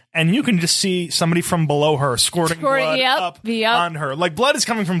head, and you can just see somebody from below her squirting blood up on her. Like blood is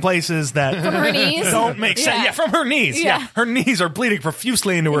coming from places that from her knees don't make sense. Yeah, from her knees. Yeah, her knees are bleeding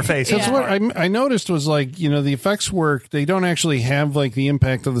profusely into her face. That's what I noticed was like, the effects work. They don't actually have like the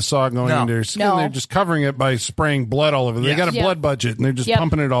impact of the saw going into their skin. They're just covering it by spraying blood all over. They got a blood budget, and they're just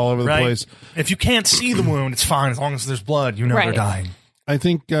pumping it all over the place. If you can't see the wound, it's fine as long as there's blood. You know they're dying. I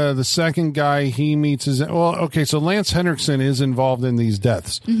think the second guy he meets is so Lance Henriksen is involved in these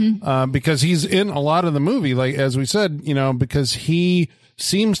deaths because he's in a lot of the movie, like as we said, because he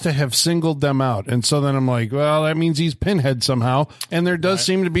seems to have singled them out, and so then I'm like, well, that means he's Pinhead somehow, and there does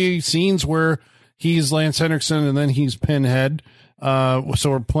seem to be scenes where he's Lance Henriksen and then he's Pinhead. So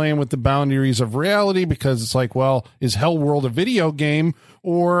we're playing with the boundaries of reality because it's like, well, is Hellworld a video game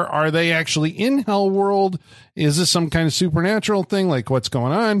or are they actually in Hellworld? Is this some kind of supernatural thing? Like what's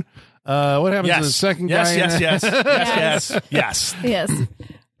going on? What happens to the second guy? Yes.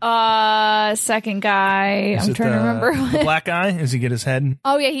 Second guy. I'm trying to remember. The black guy? Does he get his head?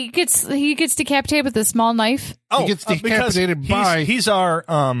 Oh yeah, he gets decapitated with a small knife. He gets decapitated by he's our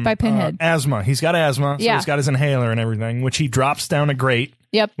by Pinhead. Asthma. He's got asthma, so he's got his inhaler and everything, which he drops down a grate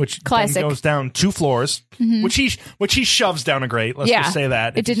Yep. Which Classic. then goes down 2 floors, which he shoves down a grate. Let's just say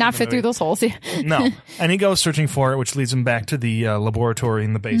that. It did not fit through those holes. No. And he goes searching for it, which leads him back to the laboratory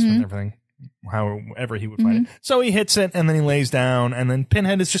in the basement and everything. However he would find it. So he hits it, and then he lays down, and then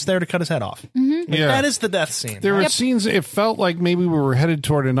Pinhead is just there to cut his head off. That is the death scene. There were scenes, it felt like maybe we were headed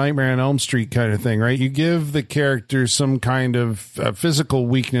toward a Nightmare on Elm Street kind of thing, right? You give the character some kind of physical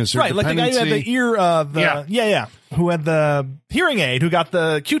weakness or right, like the guy who had the ear, who had the hearing aid, who got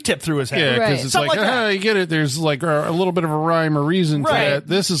the Q-tip through his head. Yeah, because it's Something like, you get it. There's like a little bit of a rhyme or reason to that.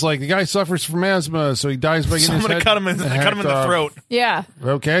 This is like the guy suffers from asthma, so he dies by getting his head cut him in the throat. Yeah.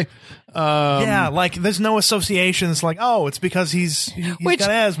 Okay. Like there's no association. It's like, oh, it's because he's got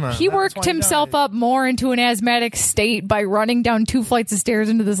asthma. He worked himself up more into an asthmatic state by running down 2 flights of stairs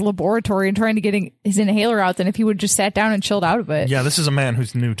into this laboratory and trying to get his inhaler out than if he would just sat down and chilled out of it. Yeah, this is a man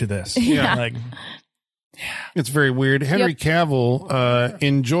who's new to this. Yeah. It's very weird. Henry Cavill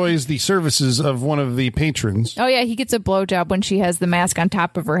enjoys the services of one of the patrons. Oh, yeah, he gets a blowjob when she has the mask on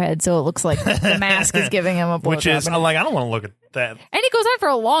top of her head, so it looks like the mask is giving him a blowjob. Which is, I don't want to look at that. And it goes on for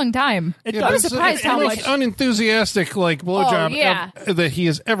a long time. I was surprised how much unenthusiastic blowjob that he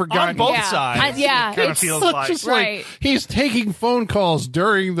has ever gotten. On both sides. It kind of feels like. He's taking phone calls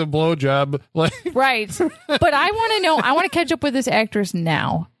during the blowjob. Right. But I want to know, I want to catch up with this actress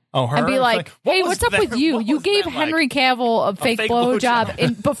now. Oh, her? And be like, hey, what's up with you? You gave Henry Cavill a fake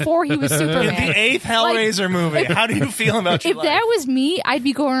blowjob before he was Superman. In the 8th Hellraiser movie. How do you feel about your life? If that was me, I'd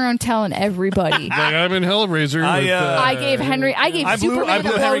be going around telling everybody. Like, I'm in Hellraiser. I gave Superman I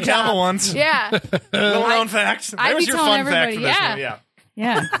blew Henry Cavill once. Yeah. Little known fact. That was your fun fact for this movie.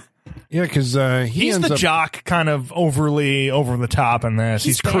 Yeah. Yeah, because he's the jock, kind of overly over the top in this.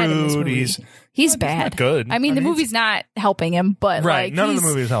 He's crude. He's bad. Not good. I mean, the movie's not helping him, but right, none of the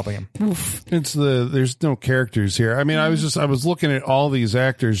movie is helping him. Oof. There's no characters here. I mean, I was looking at all these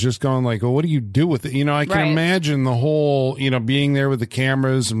actors, just going like, well, what do you do with it? I can imagine the whole, being there with the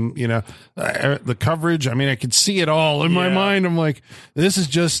cameras and the coverage. I mean, I could see it all in my mind. I'm like, this is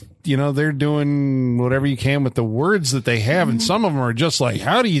just. They're doing whatever you can with the words that they have. And some of them are just like,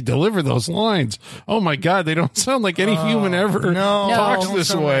 how do you deliver those lines? Oh my God, they don't sound like any human ever talks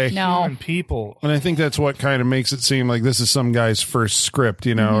this way. No. Human people. And I think that's what kind of makes it seem like this is some guy's first script,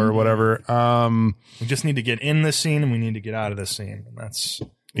 or whatever. We just need to get in this scene and we need to get out of this scene. And that's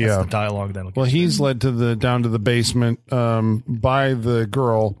the dialogue that'll get Well, he's led down to the basement by the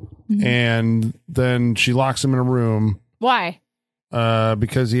girl, and then she locks him in a room. Why?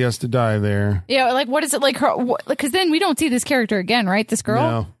 Because he has to die there. Yeah, like what is it like her? Because then we don't see this character again, right? This girl.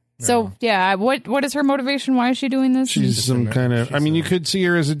 No. So what is her motivation? Why is she doing this? She's some kind of. I mean, you could see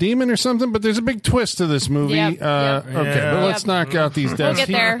her as a demon or something, but there's a big twist to this movie. Yep. Okay, but let's knock out these deaths. We'll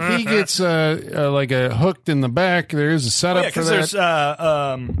get there. He gets like a hooked in the back. There is a setup for that.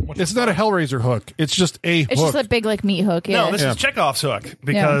 There's it's not a Hellraiser hook. It's just a hook. It's just a big like meat hook. Yeah. No, this is Chekhov's hook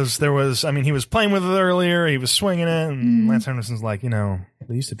because there was. I mean, he was playing with it earlier. He was swinging it, and Lance Henderson's like,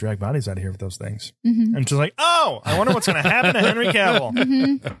 they used to drag bodies out of here with those things, and she's like, oh, I wonder what's going to happen to Henry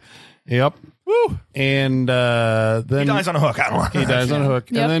Cavill. Yep. Woo. And then he dies on a hook. He dies on a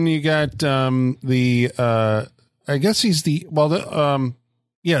hook. Yep. And then you got the I guess he's the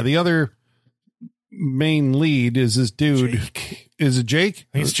the other main lead is this dude. Jake. Is it Jake?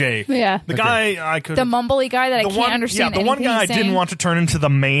 He's Jake. Yeah. The guy I could the mumbly guy that I can't understand. Yeah, the one anything guy I he's saying. didn't want to turn into the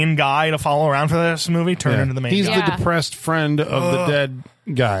main guy to follow around for this movie. Turned into the main He's guy. the depressed friend of the dead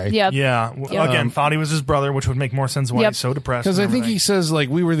guy. Yep. Yeah. Again, thought he was his brother, which would make more sense why he's so depressed. Because I think he says like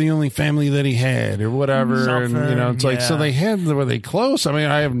we were the only family that he had or whatever, Something, and it's like so they were they close? I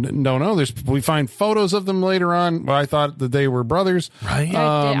mean, don't know. We find photos of them later on. But I thought that they were brothers. Right.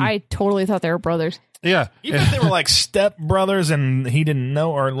 I totally thought they were brothers. Yeah. Even if they were like step brothers and he didn't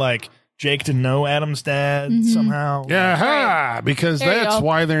know, or like Jake didn't know Adam's dad somehow. Yeah, because that's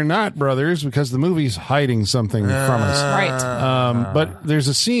why they're not brothers, because the movie's hiding something from us. Right. But there's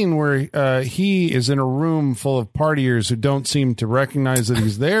a scene where he is in a room full of partiers who don't seem to recognize that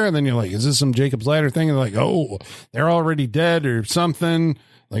he's there. And then you're like, is this some Jacob's Ladder thing? And they're like, oh, they're already dead or something.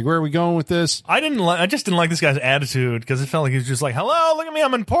 Like, where are we going with this? I just didn't like this guy's attitude because it felt like he was just like, hello, look at me,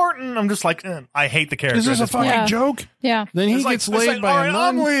 I'm important. I'm just like, I hate the character. Is this a fucking joke? Yeah. Then he gets laid by a nun.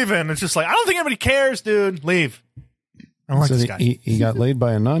 I'm leaving. It's just like, I don't think anybody cares, dude. Leave. I don't like this guy. He got laid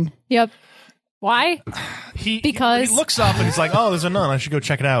by a nun? Yep. Why? Because he looks up and he's like, oh, there's a nun. I should go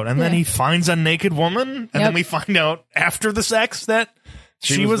check it out. And then he finds a naked woman. And then we find out after the sex that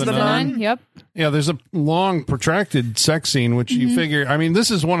She was the nun? Yep. Yeah, there's a long, protracted sex scene, which you figure, I mean,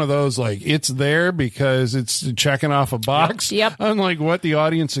 this is one of those, like, it's there because it's checking off a box. Yep. Unlike what the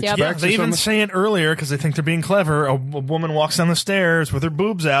audience expects. Yeah, they even say it earlier because they think they're being clever. A woman walks down the stairs with her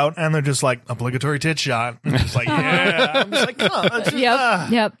boobs out, and they're just like, obligatory tit shot. And it's like, yeah. I'm just like,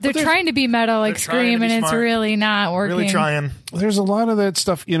 Yep. They're trying to be meta like Scream, and it's really not working. Really trying. There's a lot of that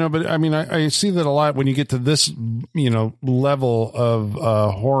stuff, but I mean, I see that a lot when you get to this, level of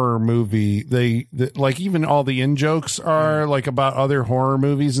horror movie. Like even all the in-jokes are like about other horror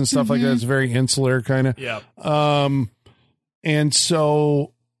movies and stuff like that. It's very insular kind of. Yeah. And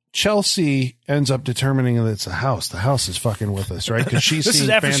so Chelsea ends up determining that it's a house. The house is fucking with us, right? Because she's this is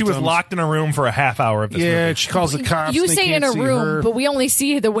after she was locked in a room for a half hour of this movie. She calls the cops. You say in a room, but we only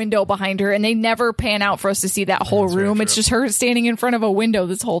see the window behind her, and they never pan out for us to see that whole room. It's just her standing in front of a window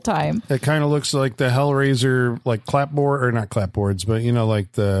this whole time. It kind of looks like the Hellraiser, like clapboard, or not clapboards, but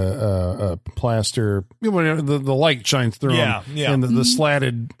like the plaster. The light shines through them. Yeah. And the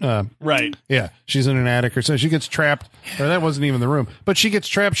slatted. Right. Yeah. She's in an attic or so. She gets trapped. Or that wasn't even the room, but she gets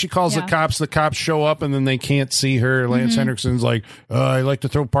trapped. She calls the cops. The cops show up, and then they can't see her. Lance Henriksen's like, I like to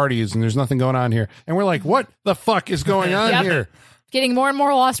throw parties, and there's nothing going on here. And we're like, what the fuck is going on here? Getting more and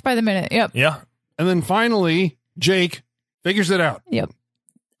more lost by the minute. Yep. Yeah. And then finally, Jake figures it out. Yep.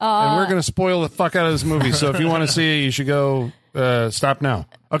 And we're going to spoil the fuck out of this movie. So if you want to see it, you should go stop now.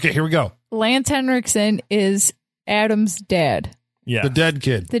 Okay, here we go. Lance Henriksen is Adam's dad. Yeah. The dead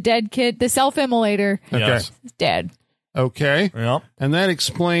kid. The self-immolator. Okay. Is dead. Okay. Yep. And that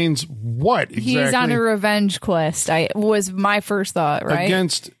explains what exactly? He's on a revenge quest. Was my first thought, right?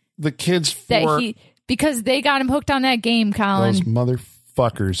 Against the kids because they got him hooked on that game, Colin. Those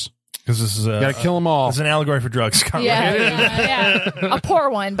motherfuckers. Because this is gotta kill them all. It's an allegory for drugs. Yeah. A poor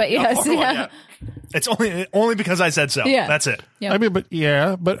one, but yes. Yeah. It's only because I said so. Yeah. That's it. Yep. I mean, but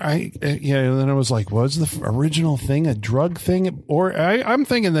then I was like, was the original thing a drug thing? Or I'm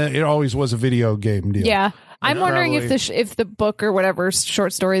thinking that it always was a video game deal. Yeah. I'm wondering if the book or whatever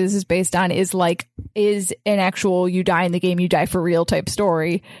short story this is based on is an actual you die in the game, you die for real type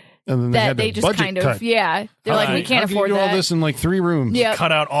story. And then they just kind of cut. They're like, we can't afford do that. all this in like 3 rooms. Yep.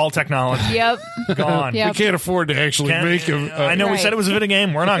 Cut out all technology. Yep. Gone. Yep. We can't afford to actually make I know we said it was a video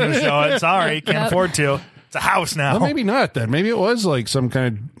game. We're not going to show it. Sorry, can't afford to. It's a house now. Well, maybe not then. Maybe it was like some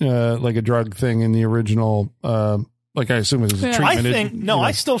kind of like a drug thing in the original. Like I assume it was a treatment.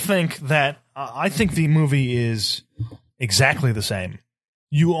 I still think that I think the movie is exactly the same.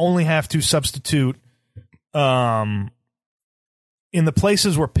 You only have to substitute in the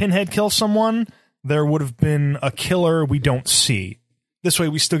places where Pinhead kills someone, there would have been a killer we don't see. This way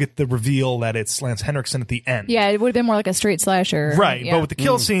we still get the reveal that it's Lance Henriksen at the end. Yeah, it would have been more like a straight slasher. Right, yeah. But with the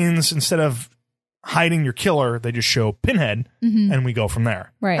kill scenes, instead of hiding your killer, they just show Pinhead, and we go from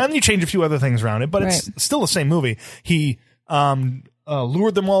there. Right. And you change a few other things around it, but it's still the same movie. He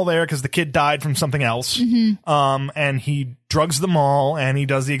lured them all there because the kid died from something else, and he drugs them all, and he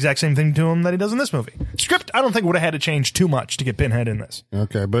does the exact same thing to him that he does in this movie. Script, I don't think would have had to change too much to get Pinhead in this.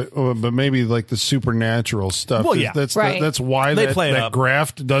 Okay, but maybe like the supernatural stuff. Well, yeah, that's why they that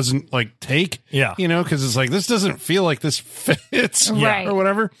graft doesn't like take. Yeah, because it's like this doesn't feel like this fits, or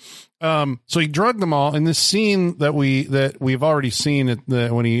whatever. So he drugged them all in this scene that we've already seen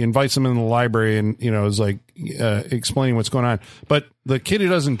when he invites them in the library and is like explaining what's going on. But the kid who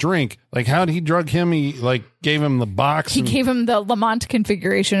doesn't drink, like, how did he drug him? He like gave him the box. He gave him the Lamont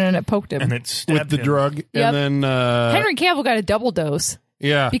configuration and it poked him, and it stabbed with the drug. Yep. And then Henry Cavill got a double dose.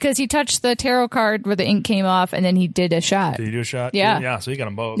 Yeah, because he touched the tarot card where the ink came off, and then he did a shot. Did he do a shot? Yeah. Yeah, so he got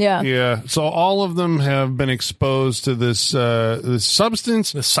them both. Yeah. So all of them have been exposed to this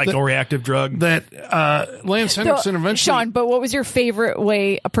substance, the psychoreactive drug that Lance Henriksen eventually. Sean, but what was your favorite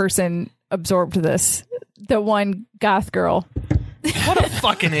way a person absorbed this? The one goth girl. What a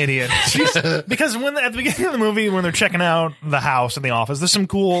fucking idiot. Because at the beginning of the movie, when they're checking out the house and the office, there's some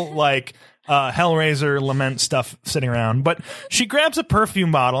cool, like, Hellraiser lament stuff sitting around. But she grabs a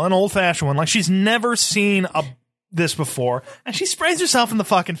perfume bottle, an old-fashioned one, like she's never seen this before, and she sprays herself in the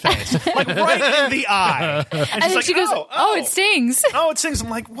fucking face. Like, right in the eye. And then like, she goes, oh, it stings. Oh, it stings. I'm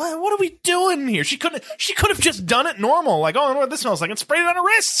like, what are we doing here? She could have just done it normal. Like, oh, I know what this smells like. And sprayed it on her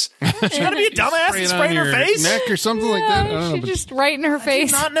wrists. She gotta be a dumbass and spray it in her face. Neck or something like that. I don't know, just right in her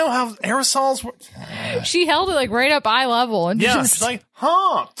face. I did not know how aerosols work. She held it like right up eye level. And she's like,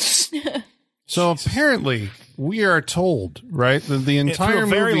 huh. So apparently, we are told, right, that the entire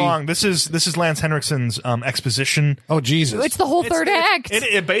very movie, long. This is Lance Henriksen's exposition. Oh Jesus! It's the whole third act.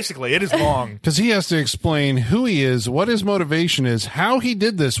 It basically it is long because he has to explain who he is, what his motivation is, how he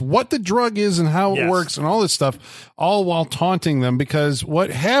did this, what the drug is, and how it works, and all this stuff, all while taunting them. Because what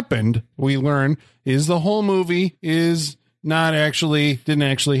happened, we learn, is the whole movie didn't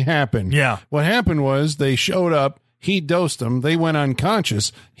actually happen. Yeah. What happened was they showed up. He dosed them. They went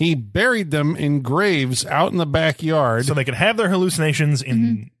unconscious. He buried them in graves out in the backyard. so they could have their hallucinations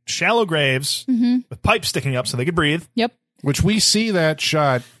in shallow graves with pipes sticking up so they could breathe. Yep. Which we see that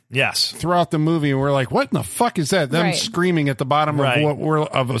shot Yes. throughout the movie, and we're like, "What in the fuck is that?" Them Right. screaming at the bottom of what we're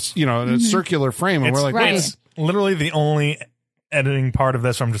of a a circular frame, and we're like, Right. It's literally the only editing part of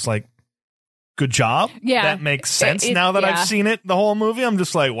this where I'm just like, good job. Yeah. That makes sense It- now that yeah. I've seen it the whole movie. I'm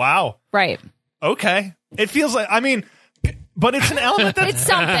just like, wow. Right. Okay. It feels like, I mean, but it's an element that It's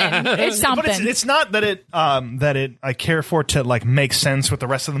something. It's something. But it's not that it I care for it to like make sense with the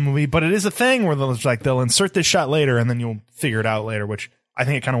rest of the movie, but it is a thing where they'll insert this shot later and then you'll figure it out later, which I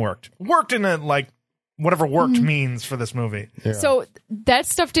think it kind of worked. Worked in a like whatever worked means for this movie. Yeah. So that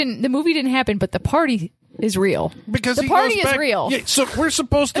stuff the movie didn't happen, but the party is real. because the he party goes is back- real. Yeah, so we're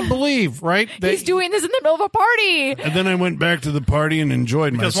supposed to believe, right? that- He's doing this in the middle of a party. And then I went back to the party and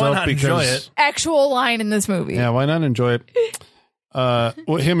enjoyed Because why myself not because enjoy it? Actual line in this movie. yeah, why not enjoy it?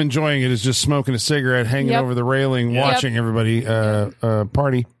 Him enjoying it is just smoking a cigarette, hanging Yep. over the railing, watching everybody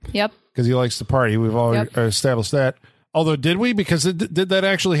party Yep. because he likes to party. We've already established that. Although, did we? Because did that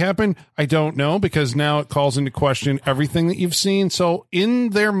actually happen? I don't know, because now it calls into question everything that you've seen. So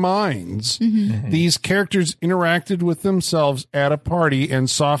in their minds, these characters interacted with themselves at a party and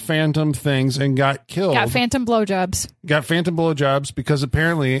saw phantom things and got killed. Got phantom blowjobs. Got phantom blowjobs because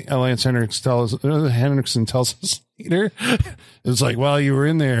apparently Lance Henriksen tells us later, it's like, while you were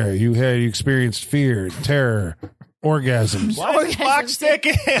in there, you experienced fear, terror, orgasms. Why is this box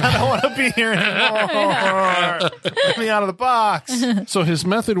sticking? I don't want to be here anymore. Get me out of the box. So his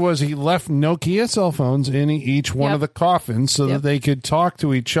method was he left Nokia cell phones in each one of the coffins so that they could talk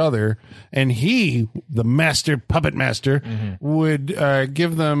to each other. And he, the puppet master, would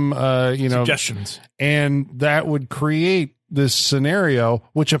give them, Suggestions. and that would create this scenario,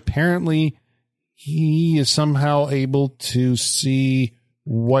 which apparently he is somehow able to see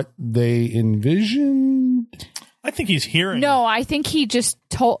what they envisioned. I think he's hearing. No, I think he just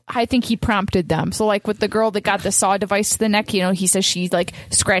I think he prompted them. So like with the girl that got the saw device to the neck, he says she like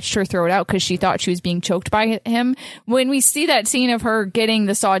scratched her throat out because she thought she was being choked by him. When we see that scene of her getting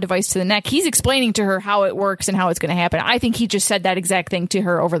the saw device to the neck, he's explaining to her how it works and how it's going to happen. I think he just said that exact thing to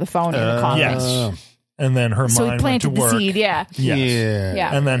her over the phone in the coffin. Yes. And then her So he mind went to planted the work. seed, yeah. Yes.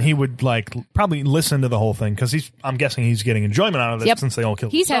 Yeah. And then he would like probably listen to the whole thing because I'm guessing he's getting enjoyment out of this Yep. since they all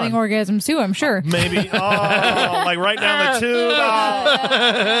killed He's his son. having orgasms too, I'm sure. Maybe. Oh, like right down the tube.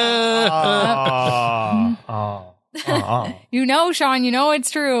 Sean,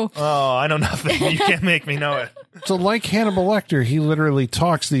 it's true. Oh, I know nothing. You can't make me know it. So like Hannibal Lecter, he literally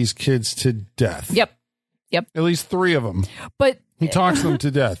talks these kids to death. Yep. At least 3 of them. But He talks them to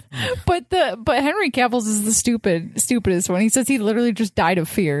death. But Henry Cavill's is the stupidest one. He says he literally just died of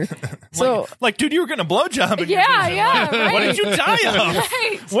fear. So Like, dude, you were going to blowjob. And yeah, you're yeah. like, Right. What did you die of?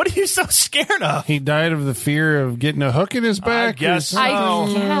 Right. What are you so scared of? He died of the fear of getting a hook in his back. guess so. I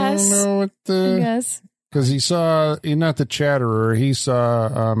don't guess. know what the... Yes. Because he saw, not the Chatterer, he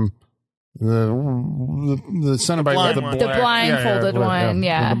saw the Cenobite blind with one. The blindfolded one,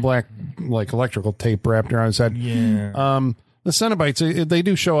 yeah. with the black like electrical tape wrapped around his head. Yeah. The Cenobites, they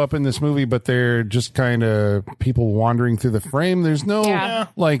do show up in this movie, but they're just kind of people wandering through the frame. There's no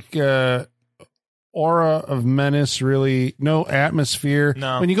like aura of menace, really, no atmosphere.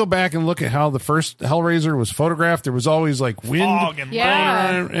 No. When you go back and look at how the first Hellraiser was photographed, there was always like wind Fog and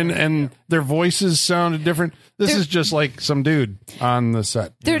rain. and their voices sounded different. This is just like some dude on the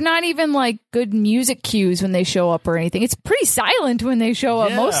set. They're not even like good music cues when they show up or anything. It's pretty silent when they show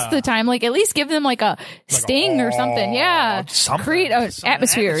up most of the time. Like at least give them like a sting or something. Yeah. something. Create an Some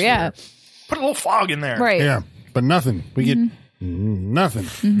atmosphere. Yeah. Put a little fog in there. Right. Yeah, but nothing. We get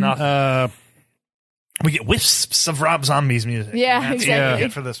nothing. Nothing. We get wisps of Rob Zombie's music. Yeah, That's exactly. what we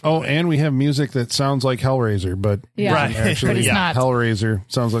get for this Oh, movie. and we have music that sounds like Hellraiser, but Yeah. Right. actually But it's not. Hellraiser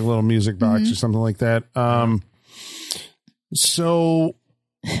sounds like a little music box or something like that. So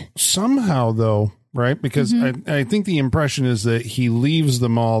somehow though, right? Because I think the impression is that he leaves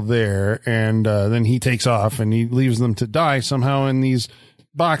them all there and then he takes off and he leaves them to die somehow in these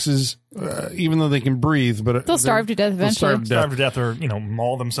boxes, even though they can breathe, but They'll starve to death they'll eventually. Starve to death or,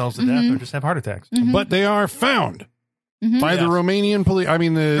 maul themselves to death or just have heart attacks. But they are found by the Romanian police. I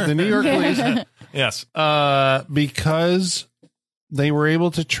mean, the New York police Yes. Because they were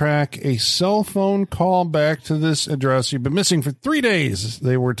able to track a cell phone call back to this address. You've been missing for 3 days,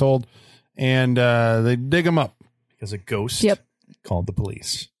 they were told, and they dig him up. Because a ghost called the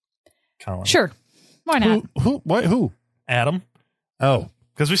police. Colin. Sure. Why not? Who? Adam. Oh.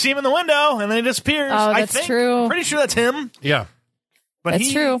 Because we see him in the window, and then he disappears. Oh, that's true. I'm pretty sure that's him. Yeah. But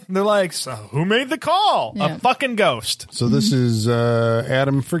That's true. They're like, so who made the call? Yeah. A fucking ghost. So this is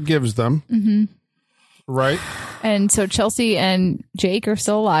Adam forgives them. Mm-hmm. Right? And so Chelsea and Jake are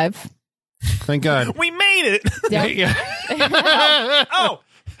still alive. Thank God. We made it. Yep. Yeah.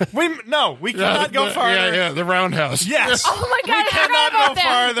 We cannot go farther. Yeah, the roundhouse. Yes. Oh my God, We cannot go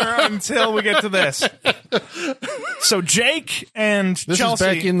farther until we get to this. So Jake and This Chelsea.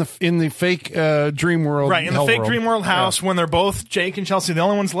 is back in the fake dream world. Right, in the hell fake world. dream world house when they're both, Jake and Chelsea, the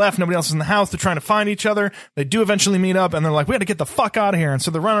only ones left. Nobody else is in the house. They're trying to find each other. They do eventually meet up, and they're like, we got to get the fuck out of here. And so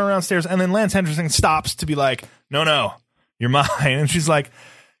they're running around stairs, and then Lance Henriksen stops to be like, no, you're mine. And she's like,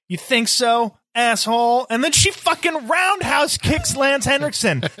 you think so, asshole? And then she fucking roundhouse kicks Lance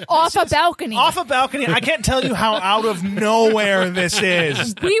Henriksen. Off a balcony. Off a balcony. I can't tell you how out of nowhere this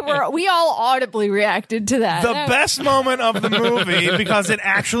is. We all audibly reacted to that. The best moment of the movie because it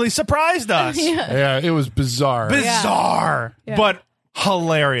actually surprised us. Yeah, it was bizarre. Bizarre, Yeah. but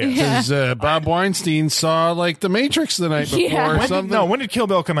hilarious. Yeah. Because Bob Weinstein saw like The Matrix the night before Yeah. or something. No, when did Kill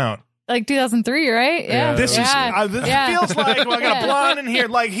Bill come out? Like 2003, right? Yeah. This yeah. is this Yeah. feels like I got a blonde in here.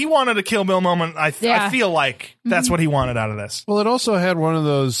 Like he wanted a Kill Bill moment. I feel like that's what he wanted out of this. Well, it also had one of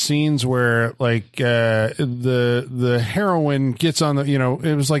those scenes where like the heroine gets on the,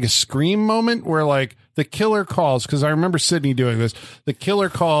 it was like a scream moment where like the killer calls, because I remember Sydney doing this. The killer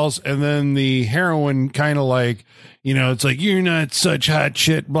calls, and then the heroine kind of like, it's like, you're not such hot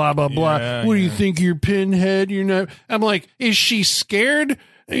shit, blah, blah, blah. Yeah, what do you think, you're Pinhead? You're not. I'm like, is she scared?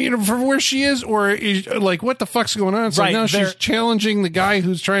 For where she is, or is like, what the fuck's going on? So Right, now they're- she's challenging the guy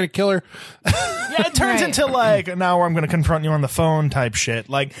who's trying to kill her. Yeah, it turns Right. into like now I'm going to confront you on the phone type shit.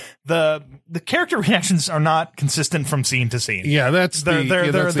 Like the character reactions are not consistent from scene to scene. Yeah, that's They're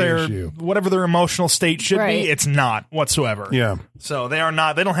the issue. whatever their emotional state should Right. be, it's not whatsoever. Yeah. So they don't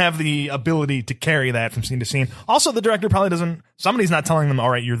have the ability to carry that from scene to scene. Also, the director probably somebody's not telling them, all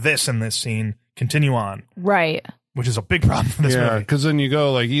right, you're this in this scene, continue on, Right. which is a big problem for this Yeah, movie. because then you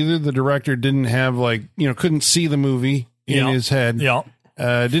go like either the director didn't have like couldn't see the movie in Yeah. his head, Yeah.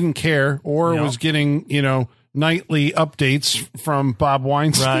 didn't care, or Yeah. was getting nightly updates from Bob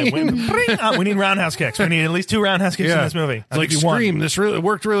Weinstein. Right. We need roundhouse kicks. We need at least 2 roundhouse kicks in this movie. It's like Scream. This really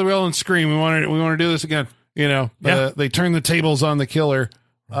worked really well in Scream. We want to do this again. They turn the tables on the killer.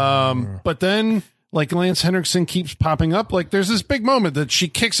 But then like Lance Henriksen keeps popping up. Like there's this big moment that she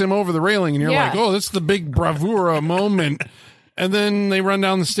kicks him over the railing, and you're Yeah. like, oh, this is the big bravura moment. And then they run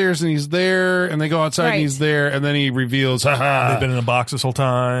down the stairs, and he's there, and they go outside, Right. and he's there, and then he reveals, haha. They've been in a box this whole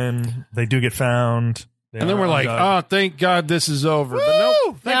time. They do get found. And then we're like, oh, thank God this is over. But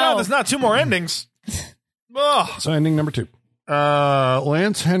nope. Thank No. God there's not 2 more endings. Oh. So ending number 2.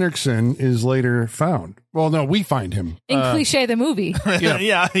 Lance Henriksen is later found. Well, no, we find him. In Cliche the movie.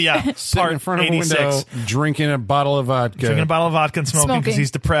 yeah. Sitting in front of a 86. window, drinking a bottle of vodka. Drinking a bottle of vodka and smoking because Smoking.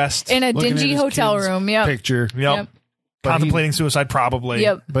 he's depressed. In a looking at dingy his hotel kid's room. Yep. Picture. Yep. But Contemplating suicide, probably.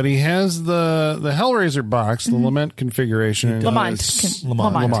 Yep. But he has the Hellraiser box, the Lament configuration. and Lamont. it's-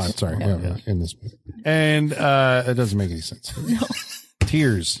 Lamont. Lamont, sorry. Yeah, in this movie. And it doesn't make any sense.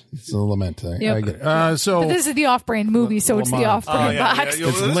 Tears. It's the Lament. I Yep. get it. So But this is the off-brand movie, so it's the Lamont. off-brand box.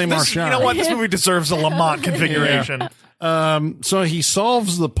 It's Le Marchand. You know what? This movie deserves a Lamont configuration. so he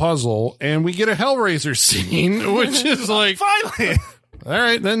solves the puzzle, and we get a Hellraiser scene, which is like, Finally. all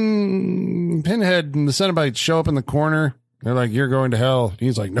right, then Pinhead and the Cenobites show up in the corner. They're like, you're going to hell. And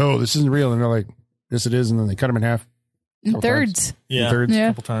he's like, no, this isn't real. And they're like, yes, it is. And then they cut him in half. In Couple thirds. Yeah. Thirds. Yeah. A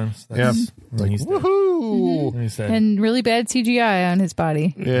couple times. Yeah. Like, he's dead. Woohoo! He's dead. And really bad CGI on his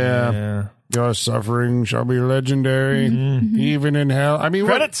body. Yeah. Yeah. Your suffering shall be legendary, even in hell. I mean,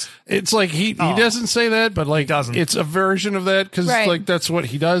 Credits. It's like he doesn't say that, but like doesn't. it's a version of that because Right. like that's what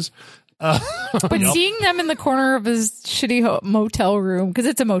he does. But seeing them in the corner of his shitty motel room, because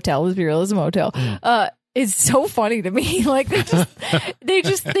it's a motel, let's be real, it's a motel, is so funny to me. Like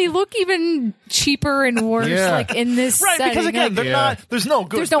they look even cheaper and worse, Yeah. like in this Right, setting. because again, Like, they're Yeah. not. There's no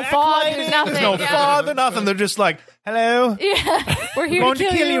good. There's no fog, backlighting, there's nothing, There's no yeah. fog. There's nothing. They're just like, hello, yeah, we're here Going to to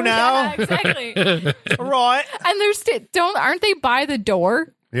kill, kill you now. Yeah, exactly. all right. And they're aren't they by the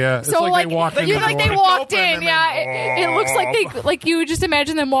door? Yeah, it's So like they walk in you're the like door. they walked Open in, and yeah. It looks like like you would just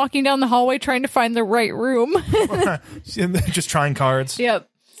imagine them walking down the hallway trying to find the right room. Just trying cards. Yep.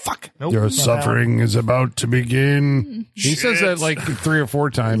 fuck. Nope, Your not suffering is about to begin. He says that like 3 or 4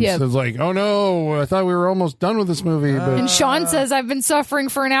 times. Yeah. It's like, oh no, I thought we were almost done with this movie. But And Sean says, I've been suffering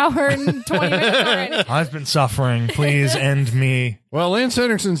for an hour and 20 minutes already. I've been suffering. Please end me. well, Lance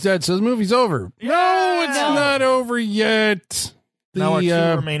Henderson's dead, so the movie's over. No, it's not over yet. Now our 2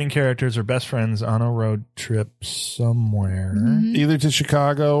 remaining characters are best friends on a road trip somewhere. Either to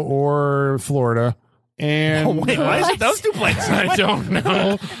Chicago or Florida. And Oh, wait, why is it those 2 places? I don't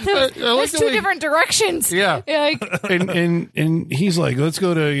know. There's 2 different directions. Yeah. Like, And he's like, let's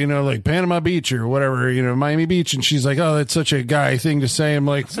go to, like Panama Beach or whatever, Miami Beach. And she's like, oh, that's such a guy thing to say. I'm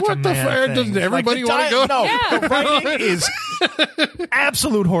like, what the fuck? Doesn't everybody want to go? No, Yeah. the writing is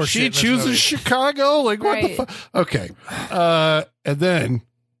absolute horseshit. She in this chooses movie. Chicago? Like, what the Right. fuck? Okay. And then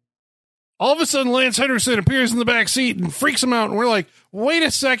all of a sudden, Lance Henderson appears in the back seat and freaks him out. And we're like, wait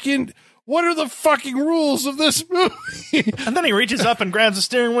a second. What are the fucking rules of this movie? And then he reaches up and grabs the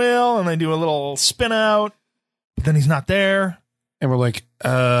steering wheel, and they do a little spin out. But then he's not there. And we're like,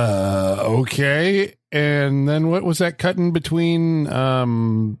 okay. And then what was that cutting between?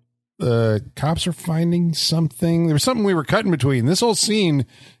 The cops are finding something. There was something we were cutting between. This whole scene.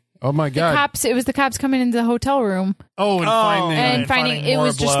 Oh my God. it was the cops coming into the hotel room Oh, and and finding it more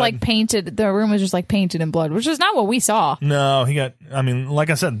was just blood. like painted. The room was just like painted in blood, which is not what we saw. No,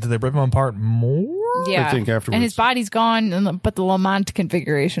 like I said, did they rip him apart more? Yeah. I think afterwards. And his body's gone, but the Lamont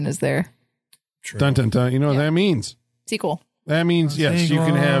configuration is there. True. Dun, dun, dun. You know what that means? Sequel. That means, yes, you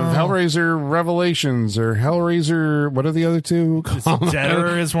can have Hellraiser Revelations or Hellraiser. What are the other 2?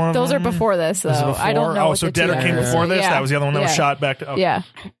 Deader is one of Those are them. before this, though. Is it before? I don't know. Oh, what so the two Deader came are. before this? Yeah. That was the other one that was Yeah. shot back to... Okay. Yeah.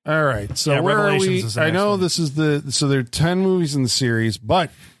 All right. So Yeah, where are Revelations we? is the I next know one. this is so there are 10 movies in the series, but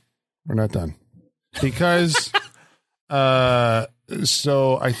we're not done because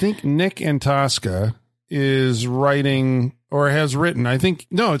so I think Nick Antosca is writing or has written. I think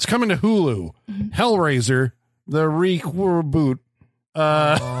it's coming to Hulu. Hellraiser, the reboot.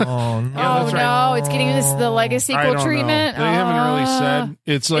 Oh, no. Oh that's no, right. it's getting the legacy I sequel don't treatment. know. They haven't really said.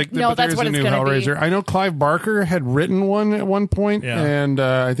 It's like No, but that's there's what a it's new gonna be. Hellraiser. I know Clive Barker had written one at one point, Yeah. and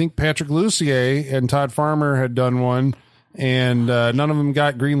I think Patrick Lussier and Todd Farmer had done one, and none of them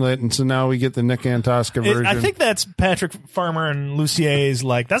got greenlit, and so now we get the Nick Antosca version. I think that's Patrick Farmer and Lucier's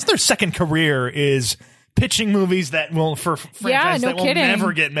that's their second career is pitching movies that will for franchises no that will kidding.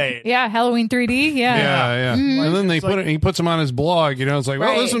 never get made. Yeah, Halloween 3D. Yeah. Yeah. And then he puts them on his blog. It's like,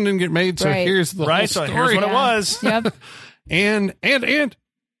 well, Right. this one didn't get made, so Right. here's the whole Right, so story. here's what it Yeah. was. Yep. And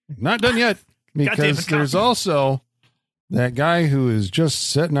not done yet because Goddammit, there's also that guy who is just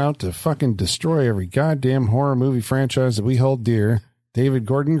setting out to fucking destroy every goddamn horror movie franchise that we hold dear. David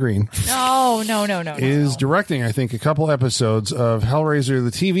Gordon Green No. is directing, I think, a couple episodes of Hellraiser,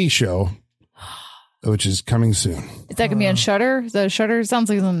 the TV show, which is coming soon. Is that gonna be on Shudder? Is that Shudder? Sounds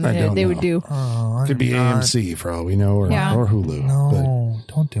like something I don't they know. would do. Oh, Could be AMC for all we know, or Hulu. No,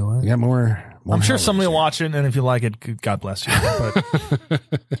 don't do But we it. got more I'm sure Hellraiser. somebody will watch it, and if you like it, God bless you.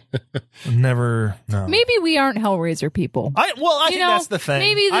 But never, no. Maybe we aren't Hellraiser people. I think know, that's the thing.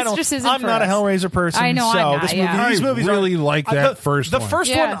 maybe this I don't- just isn't I'm for not a us. Hellraiser person. I know I'm so not, this yeah. movie, these I movies really are, like that the, first the one. first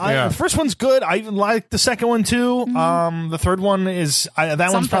Yeah. one. The first one's good. I even like the second one too. The third one is that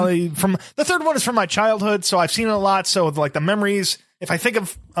one's Something. probably from the third one is from my childhood, so I've seen it a lot. So like the memories. If I think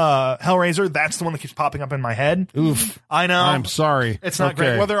of Hellraiser, that's the one that keeps popping up in my head. Oof. I know. I'm sorry. It's not Okay,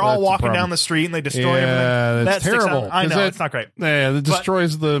 great. Well, they're all that's a walking problem. down the street and they destroy Yeah, everything. that's That sticks terrible. out. I 'Cause know it's not great. Yeah, that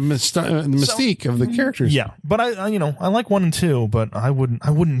destroys the mystique of the characters. Yeah, but I like 1 and 2, but I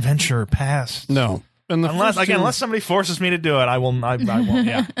wouldn't venture past. No. And the Unless first two- unless somebody forces me to do it, I will. I won't.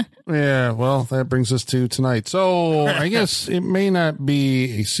 Yeah. Yeah, well, that brings us to tonight. So I guess it may not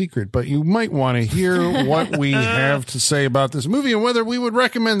be a secret, but you might want to hear what we have to say about this movie and whether we would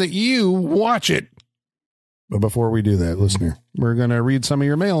recommend that you watch it. But before we do that, listener, we're going to read some of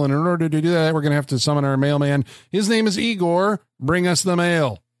your mail. And in order to do that, we're going to have to summon our mailman. His name is Igor. Bring us the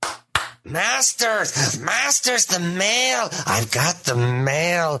mail. Masters, the mail. I've got the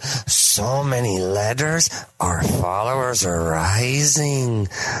mail. So many letters. Our followers are rising.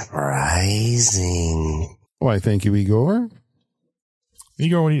 Why, thank you, Igor.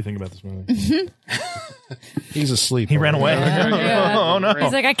 Igor, what do you think about this movie? He's asleep. He ran away. Yeah. Oh no!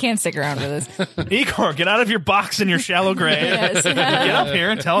 He's like, I can't stick around for this. Igor, get out of your box in your shallow grave. Yes. Get up here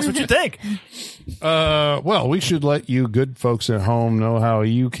and tell us what you think. Well, we should let you good folks at home know how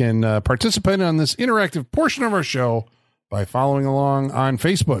you can participate on this interactive portion of our show by following along on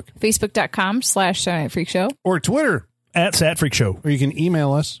Facebook, Facebook.com/Saturday Night Freak Show, or Twitter, At Sat Freak Show. or you can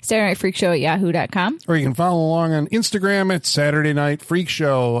email us, Saturday Night Freak Show at yahoo.com. or you can follow along on Instagram at Saturday Night Freak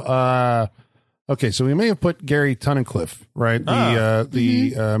Show. Okay, so we may have put Gary Tunnicliffe, right,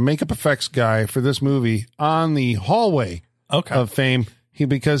 the makeup effects guy for this movie, on the hallway of fame.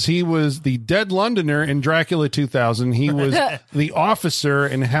 Because he was the dead Londoner in Dracula 2000. He was the officer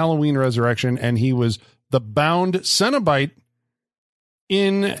in Halloween Resurrection, and he was the bound Cenobite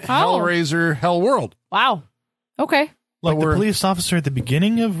in Hellraiser Hellworld. Wow. Okay. Like the police officer at the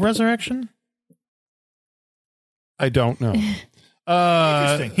beginning of Resurrection? I don't know.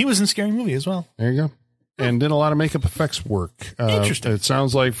 Interesting. He was in Scary Movie as well. There you go. And did a lot of makeup effects work. Interesting. It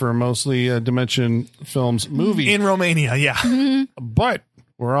sounds like for mostly Dimension Films movie. In Romania, yeah. But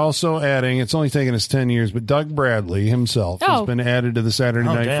we're also adding, it's only taken us 10 years, but Doug Bradley himself has been added to the Saturday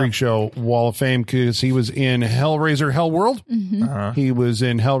Night Freak Show Wall of Fame because he was in Hellraiser Hellworld. He was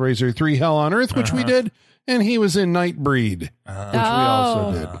in Hellraiser 3 Hell on Earth, which we did. And he was in Nightbreed, which we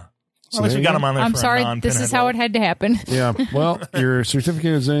also did. So at least we got him on there. I'm sorry, this is how it had to happen. Yeah, well, your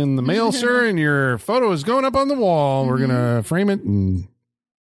certificate is in the mail, sir, and your photo is going up on the wall. We're going to frame it and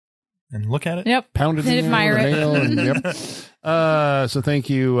look at it. Yep. Pound it in admire the it. mail. And, so thank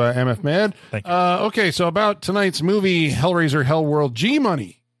you, MF Mad. Thank you. Okay, so about tonight's movie, Hellraiser Hellworld,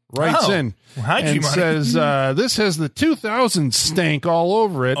 G-Money writes in Hi, and G-Money. says, this has the 2000 stank all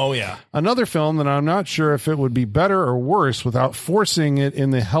over it. Oh, yeah. Another film that I'm not sure if it would be better or worse without forcing it in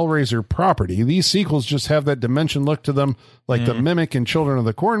the Hellraiser property. These sequels just have that Dimension look to them, like the Mimic and Children of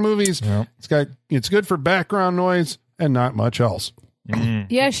the Corn movies. Yep. It's good for background noise and not much else.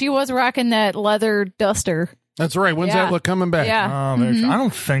 Yeah, she was rocking that leather duster. That's right. When's that look coming back? Yeah. I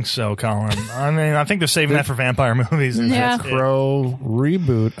don't think so, Colin. I mean, I think they're saving that for vampire movies. Yeah. Crow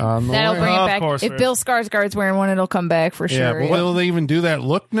reboot on the That'll way. bring it Of back. course, If Bill Skarsgård's wearing one, it'll come back for Yeah, sure. but will they even do that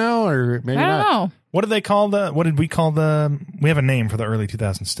look now, or maybe I not? don't know. What did they call what did we call we have a name for the early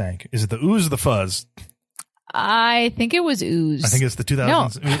 2000s stank. Is it the ooze or the fuzz? I think it was ooze. I think it's the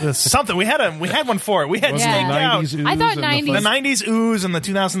 2000s. Something. We had one for it. We had Wasn't it staked out 90s ooze I thought and 90s. the 90s ooze and the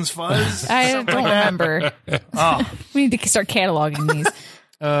 2000s fuzz. I Something don't like that. remember. Oh, We need to start cataloging these.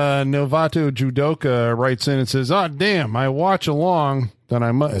 Novato Judoka writes in and says, damn, I watch along, then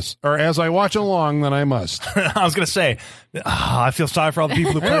I must. Or as I watch along, then I must. I was going to say, I feel sorry for all the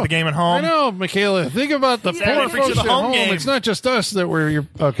people who play the game at home. I know, Michaela. Think about the poor Freaks folks of at the home home. game. It's not just us that we're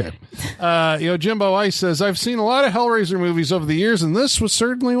okay. Jimbo Ice says, I've seen a lot of Hellraiser movies over the years, and this was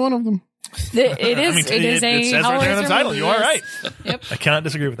certainly one of them. It is. It It is a says right there in the Hellraiser title. movie, You are yes. right. Yep. I cannot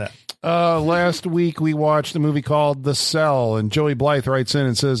disagree with that. Last week we watched a movie called The Cell, and Joey Blythe writes in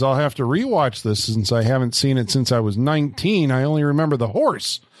and says, I'll have to rewatch this since I haven't seen it since I was 19. I only remember the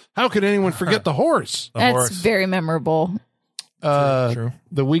horse. How could anyone forget the horse? That's horse. very memorable. True.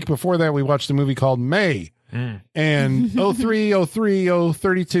 The week before that, we watched a movie called May. And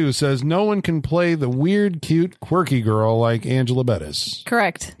 0303032 says, no one can play the weird, cute, quirky girl like Angela Bettis.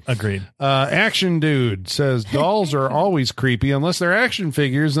 Correct. Agreed. Action Dude says, dolls are always creepy unless they're action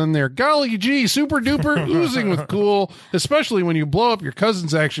figures, and they're golly gee, super duper oozing with cool, especially when you blow up your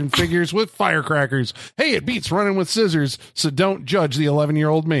cousin's action figures with firecrackers. Hey, it beats running with scissors, so don't judge the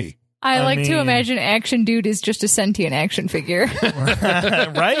 11-year-old me. I like to mean- imagine Action Dude is just a sentient action figure.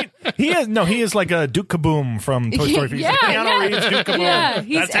 Right? He is like a Duke Kaboom from Toy Story. Yeah, Keanu yeah. Reeves, Duke Kaboom. Yeah,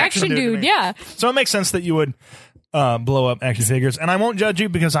 he's That's Action to Dude, me. yeah. So it makes sense that you would blow up action figures, and I won't judge you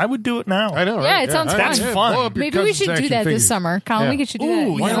because I would do it now. I know, right? Yeah, it sounds That's fun. fun. blow up your Maybe we cousin's should do action that figures. this summer. Colin, Yeah. we should do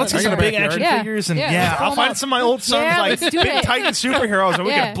Ooh, that. yeah, let's get some big action Yeah. figures, and Yeah. I'll find some of my old sons Yeah, like let's do big it. Titan superheroes, and we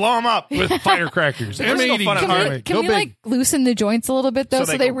Yeah. can blow them up. With firecrackers. There's no M80. fun at heart. Can Go we big. like loosen the joints a little bit though,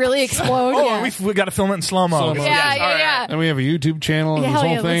 so they go- really explode? Oh, yeah. we got to film it in slow mo. Slow-mo. Yeah, All yeah, right. yeah. And we have a YouTube channel and Yeah, this hell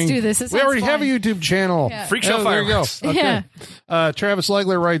whole yeah, thing. let's do this. This we sounds already have a fun. YouTube channel. Yeah. Freak Show There you go. Fireworks. Okay. Yeah. Travis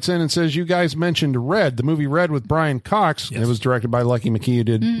Legler writes in and says, you guys mentioned Red, the movie Red with Brian Cox. Yes. It was directed by Lucky McKee, who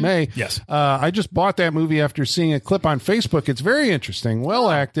did May. Yes. I just bought that movie after seeing a clip on Facebook. It's very interesting, well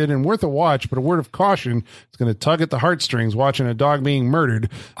acted, and worth a watch, but a word of caution, it's going to tug at the heartstrings watching a dog being murdered.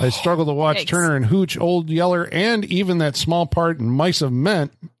 I struggle to watch Yikes. Turner and Hooch, Old Yeller, and even that small part in Mice and Men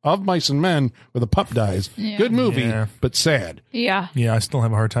where the pup dies. Good movie, Yeah. but sad. Yeah. Yeah, I still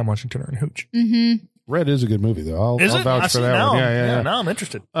have a hard time watching Turner and Hooch. Red is a good movie, though. I'll Is it? vouch I for see that now. one. Yeah. Now I'm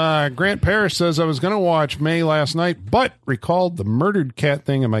interested. Grant Parrish says, I was going to watch May last night, but recalled the murdered cat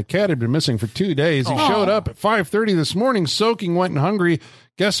thing, and my cat had been missing for 2 days. He showed up at 5:30 this morning, soaking wet and hungry.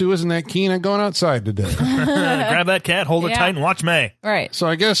 Guess who isn't that keen on going outside today? Grab that cat, hold it Yeah. tight, and watch May. Right. So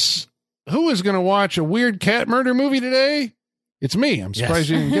I guess, who is going to watch a weird cat murder movie today? It's me. I'm surprised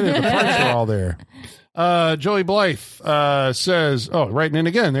you didn't get it. The parts are all there. Joey Blythe says, writing in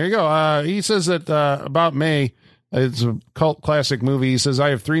again. There you go. He says that about May, It's a cult classic movie. He says, I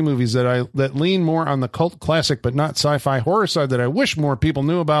have 3 movies that lean more on the cult classic but not sci-fi horror side that I wish more people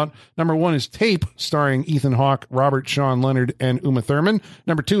knew about. Number 1 is Tape, starring Ethan Hawke, Robert Sean Leonard, and Uma Thurman.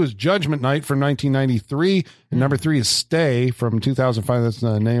 Number 2 is Judgment Night from 1993. And number 3 is Stay from 2005. That's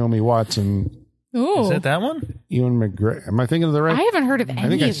Naomi Watts and Ooh. Is it that one? Ewan McGregor. Am I thinking of the right? I haven't heard of any. I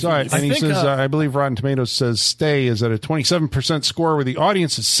think I saw it. And he says, I believe Rotten Tomatoes says Stay is at a 27% score where the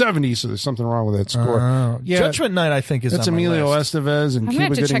audience is 70. So there's something wrong with that score. Judgment Night, I think, is that's on Emilio my list. Estevez and I'm Cuba gonna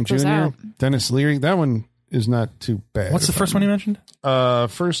have to Gooding check those Jr. out. Dennis Leary. That one is not too bad. What's the first one you mentioned?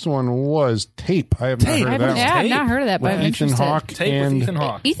 First one was Tape. I have not Tape. heard of that one. I've not heard of that, but I'm Ethan interested. Hawke Tape with Ethan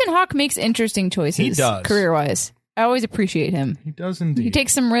Hawke. Ethan Hawke makes interesting choices. He does. Career-wise. I always appreciate him. He does indeed. He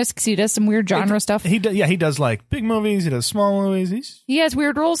takes some risks. He does some weird genre stuff. He does like big movies. He does small movies. He has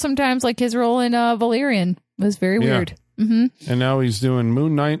weird roles sometimes, like his role in Valerian was very weird. Mm-hmm. And now he's doing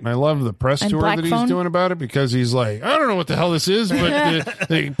Moon Knight, and I love the press And tour Black that he's Phone. doing about it because he's like, I don't know what the hell this is, but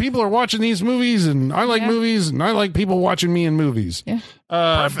the people are watching these movies, and I like movies, and I like people watching me in movies. Yeah.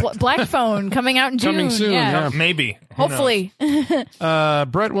 Perfect. Black Phone coming out in June. Coming soon, yeah. Maybe. Hopefully.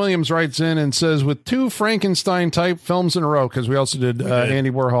 Brett Williams writes in and says, with 2 Frankenstein-type films in a row, because we also did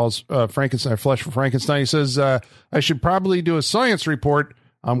Andy Warhol's Frankenstein, Flesh for Frankenstein, he says, I should probably do a science report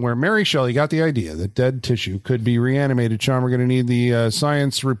on where Mary Shelley got the idea that dead tissue could be reanimated. Sean, we're going to need the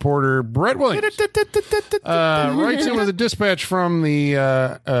science reporter, Brett Williams. Writes in with a dispatch from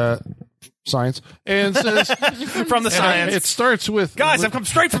the science and says... From the science. It starts with... Guys, I've come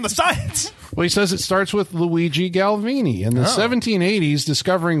straight from the science. Well, he says it starts with Luigi Galvini in the 1780s,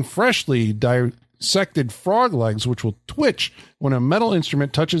 discovering freshly dissected frog legs, which will twitch when a metal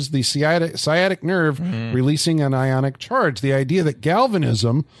instrument touches the sciatic nerve, releasing an ionic charge. The idea that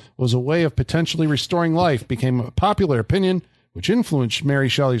galvanism was a way of potentially restoring life became a popular opinion, which influenced Mary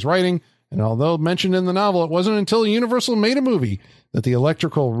Shelley's writing. And although mentioned in the novel, it wasn't until Universal made a movie that the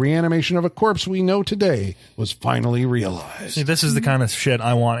electrical reanimation of a corpse we know today was finally realized. See, this is the kind of shit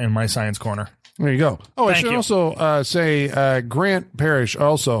I want in my science corner. There you go. Oh, I Thank should you. also say Grant Parrish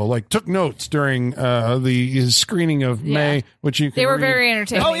also took notes during his screening of May, which you can They were read. very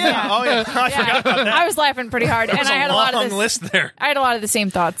entertaining. Oh, yeah. I forgot about that. I was laughing pretty hard, and There's I had a lot of this. list there. I had a lot of the same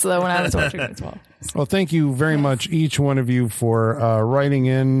thoughts though when I was watching it as well. Well, thank you very much, each one of you, for writing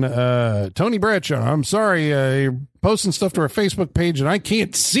in. Tony Bradshaw, I'm sorry, you're posting stuff to our Facebook page, and I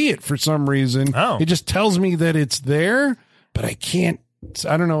can't see it for some reason. Oh. It just tells me that it's there, but I can't.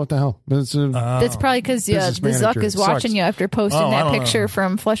 I don't know what the hell. It's That's probably because the business Zuck manager. is watching Sucks. you after posting Oh, I that don't picture know.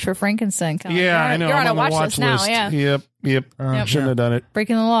 from Flesh for Frankenstein. Colin. yeah, I know. You're on I'm a watch list now. Yeah, Yep. Yep. Shouldn't have done it.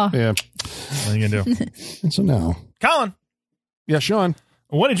 breaking the law. Yeah. What are you going to do? And so now, Colin, yeah, Sean.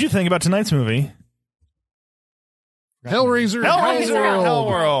 what did you think about tonight's movie? Hellraiser,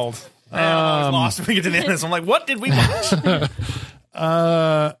 Hellworld. I was lost when we get to the end of this. I'm like, what did we watch?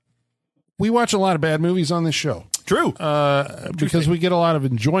 We watch a lot of bad movies on this show. True. Because we get a lot of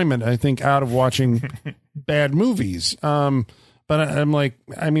enjoyment, I think, out of watching bad movies. But I'm like,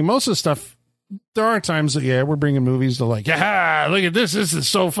 I mean, most of the stuff, there are times that, we're bringing movies to like, yeah, look at this. This is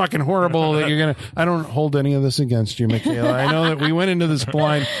so fucking horrible that you're going to, I don't hold any of this against you, Michaela. I know that we went into this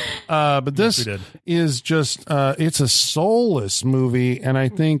blind, but this we did. is just, it's a soulless movie. And I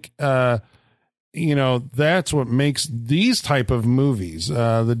think, that's what makes these type of movies,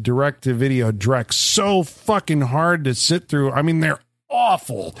 the direct-to-video direct, so fucking hard to sit through. I mean, they're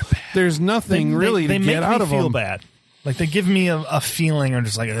awful. There's nothing really to get out of feel them. bad. Like they give me a feeling, or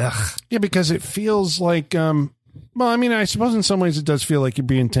just like, ugh. Yeah, because it feels like, well, I mean, I suppose in some ways it does feel like you're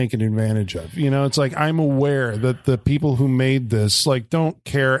being taken advantage of. It's like I'm aware that the people who made this don't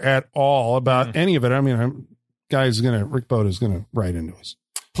care at all about any of it. I mean, Rick Boda is gonna write into us.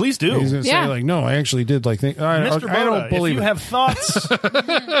 Please do. He's going to say, like, no, I actually did, like, think, I Mr. don't Boda, believe if you it. have thoughts,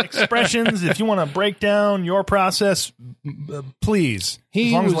 expressions, if you want to break down your process, please. He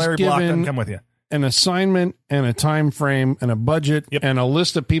as long as was Larry Block given- doesn't come with you. An assignment and a time frame and a budget and a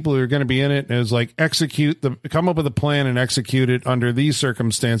list of people who are going to be in it. And it was like, come up with a plan and execute it under these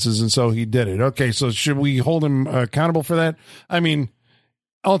circumstances. And so he did it. Okay. So should we hold him accountable for that? I mean,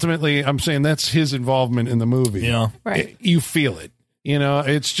 ultimately I'm saying that's his involvement in the movie. Yeah. Right. You feel it,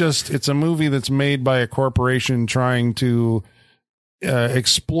 it's a movie that's made by a corporation trying to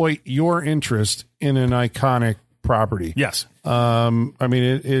exploit your interest in an iconic property. Yes. I mean,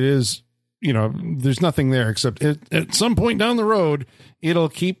 it is, there's nothing there except at some point down the road, it'll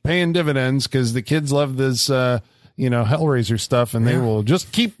keep paying dividends because the kids love this, Hellraiser stuff, and they will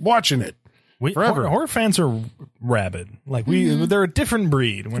just keep watching it forever. Horror fans are rabid. Like they're a different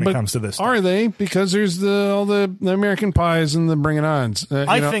breed when it comes to this stuff. Are they? Because there's all the American Pies and the Bring It Ons.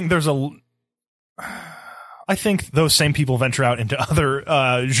 I think there's I think those same people venture out into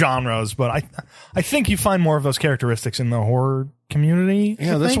other genres, but I think you find more of those characteristics in the horror community.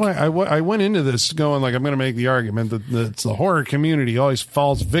 Yeah, that's why I went into this going like I'm going to make the argument that it's the horror community always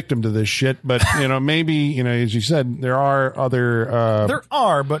falls victim to this shit. But maybe as you said, there are other. There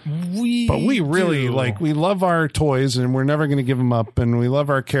are, but we really we love our toys and we're never going to give them up, and we love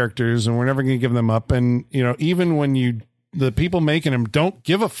our characters and we're never going to give them up. And even when the people making them don't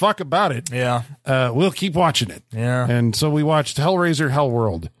give a fuck about it. Yeah, we'll keep watching it. Yeah, and so we watched Hellraiser: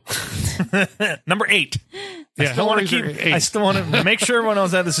 Hellworld, number 8. I still want to make sure everyone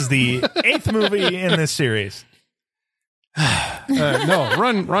knows that this is the 8th movie in this series. No,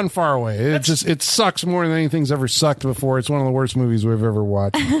 run far away. It sucks more than anything's ever sucked before. It's one of the worst movies we've ever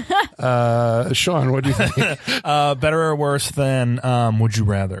watched. Sean, what do you think? Better or worse than Would You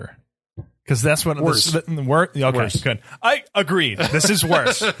Rather? Because that's what worse. Okay, worse. Good. I agreed. This is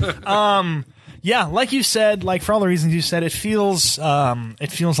worse. Yeah, like you said, for all the reasons you said, it feels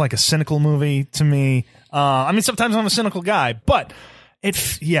like a cynical movie to me. Sometimes I'm a cynical guy, but it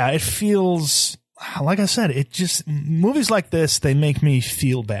feels, like I said, movies like this, they make me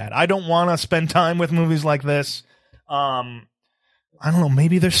feel bad. I don't want to spend time with movies like this. I don't know,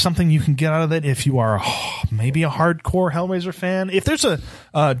 maybe there's something you can get out of it if you are maybe a hardcore Hellraiser fan. If there's a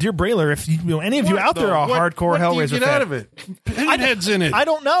Dear Brailer, if any of you out there are a hardcore Hellraiser fan. What do you get out of it? Pinhead's in it. I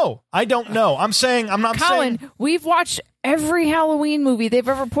don't know. I'm not Colin, saying. We've watched every Halloween movie they've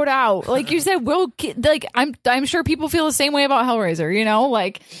ever put out. Like you said, I'm sure people feel the same way about Hellraiser,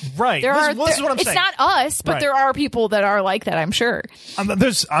 Right. This is what I'm saying. It's not us, but right. There are people that are like that, I'm sure.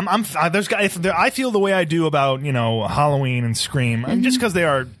 There's guys, I feel the way I do about, Halloween and Scream, and just because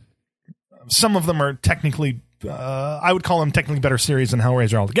some of them are technically, I would call them technically better series than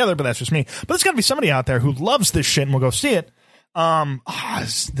Hellraiser altogether, but that's just me. But there's got to be somebody out there who loves this shit and will go see it.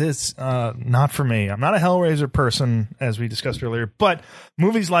 This not for me. I'm not a Hellraiser person, as we discussed earlier, but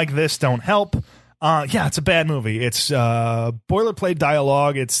movies like this don't help. It's a bad movie. It's boilerplate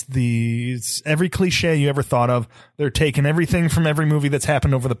dialogue. It's every cliche you ever thought of. They're taking everything from every movie that's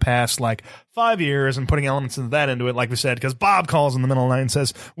happened over the past 5 years and putting elements of that into it, like we said, because Bob calls in the middle of the night and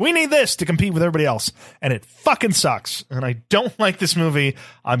says, we need this to compete with everybody else. And it fucking sucks. And I don't like this movie.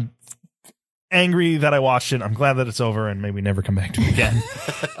 I'm angry that I watched it. I'm glad that it's over and maybe never come back to it again.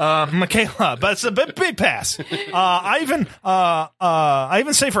 Michaela, but it's a big pass. I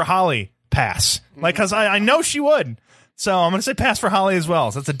even say for Holly, pass. Because I know she would. So I'm going to say pass for Holly as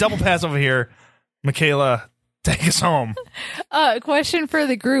well. So it's a double pass over here. Michaela, take us home. Question for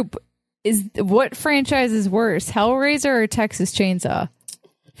the group is, what franchise is worse, Hellraiser or Texas Chainsaw?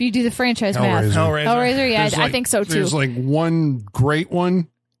 If you do the franchise math. Hellraiser, yeah, I think so too. There's one great one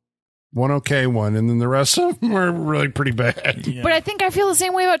okay one, and then the rest of them are really pretty bad. Yeah. But I feel the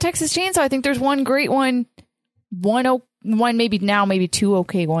same way about Texas Chainsaw. I think there's one great one, one maybe two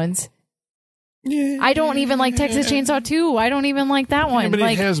okay ones. Yeah. I don't even like Texas Chainsaw 2. I don't even like that one. Yeah, but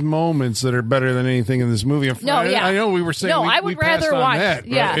it has moments that are better than anything in this movie. I know we were saying I would rather watch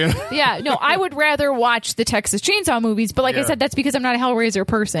that. I would rather watch the Texas Chainsaw movies, but I said, that's because I'm not a Hellraiser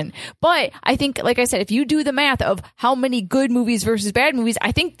person. But I think, like I said, if you do the math of how many good movies versus bad movies,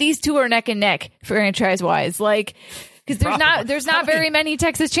 I think these two are neck and neck franchise-wise. Because there's not very many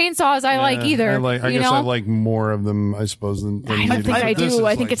Texas Chainsaws I like either. I guess I like more of them, I suppose, than I don't think I do.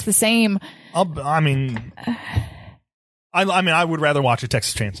 I think it's the same. I would rather watch a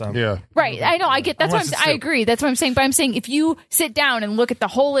Texas Chainsaw. Yeah. Right. I know. I get that's what I agree. That's what I'm saying. But I'm saying if you sit down and look at the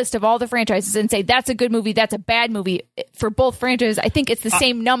whole list of all the franchises and say that's a good movie, that's a bad movie for both franchises, I think it's the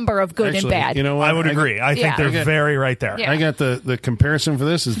same number of good and bad. You know what? I would agree. I think they're very right there. Yeah. I got the comparison for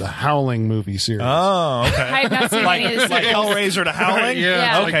this is the Howling movie series. Oh, okay. I have not seen any of this. Like Hellraiser to Howling?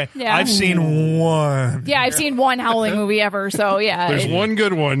 Yeah. Okay. Yeah. I've seen one. Yeah, I've seen one Howling movie ever. So yeah. There's one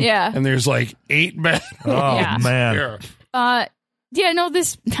good one. Yeah. And there's 8 bad ones. Oh, man. I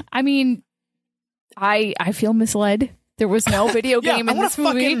feel misled. There was no video game in this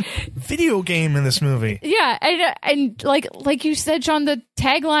movie. Video game in this movie. Yeah, and like you said, Sean, the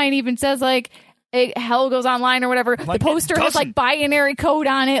tagline even says hell goes online or whatever. The poster has binary code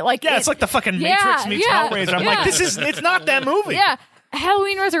on it. It's like the fucking Matrix meets Hellraiser. I'm like, it's not that movie. Yeah,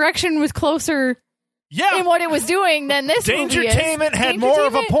 Halloween Resurrection was closer. Yeah. In what it was doing than this movie is. Dangertainment had more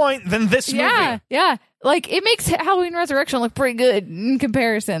of a point than this movie. Yeah. It makes Halloween Resurrection look pretty good in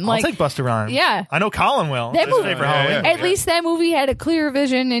comparison. I'll take Busta Rhymes. Yeah. I know Colin will. That movie, favorite Halloween. At least that movie had a clear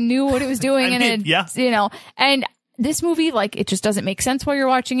vision and knew what it was doing. And this movie, it just doesn't make sense while you're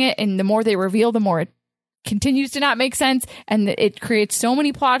watching it. And the more they reveal, the more it continues to not make sense. And it creates so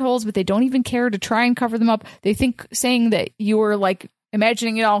many plot holes, but they don't even care to try and cover them up. They think saying that you were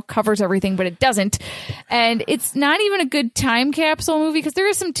imagining it all covers everything, but it doesn't. And it's not even a good time capsule movie because there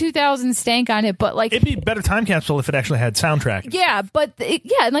is some 2000 stank on it, but like it'd be a better time capsule if it actually had soundtrack. Yeah, but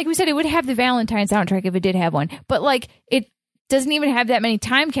and like we said, it would have the Valentine soundtrack if it did have one. But like it doesn't even have that many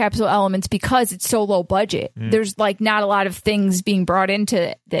time capsule elements because it's so low budget. There's like not a lot of things being brought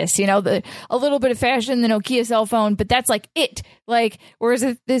into this, you know, a little bit of fashion, the Nokia cell phone, but that's like it. Like, whereas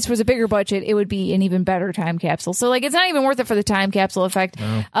if this was a bigger budget, it would be an even better time capsule. So like, it's not even worth it for the time capsule effect.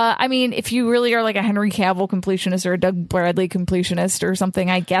 No. I mean, if you really are like a Henry Cavill completionist or a Doug Bradley completionist or something,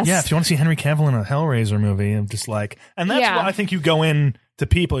 I guess. Yeah, if you want to see Henry Cavill in a Hellraiser movie, I'm just like, and that's why I think you go in to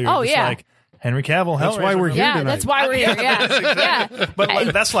people. You're just like, Henry Cavill, that's why we're here tonight. That's why we're here. Yeah, exactly. But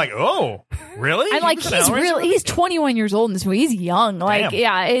like, that's like, oh, really? And like, he's 21 years old in this movie. He's young. Like,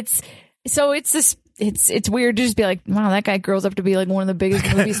 damn. It's weird to just be like, wow, that guy grows up to be like one of the biggest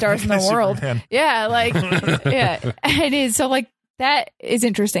movie stars in the world. Superman. Yeah, like, yeah, it is. So like, that is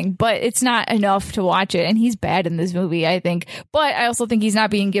interesting, but it's not enough to watch it. And he's bad in this movie, I think. But I also think he's not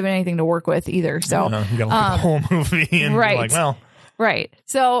being given anything to work with either. So you gotta look at the whole movie and be like, well. Right.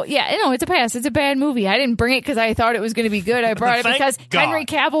 So, yeah, no, it's a pass. It's a bad movie. I didn't bring it because I thought it was going to be good. I brought it because Henry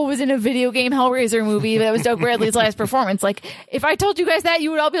Cavill was in a video game Hellraiser movie that was Doug Bradley's last performance. Like, if I told you guys that, you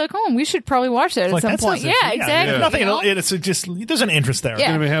would all be like, oh, we should probably watch that at some point. Yeah, exactly. Nothing. It's just, there's an interest there. Yeah.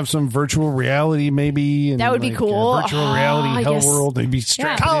 Going to have some virtual reality maybe. And that would be cool. Virtual reality hell world. They'd be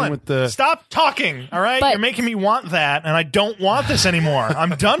strapped in with the... Stop talking, all right? You're making me want that, and I don't want this anymore.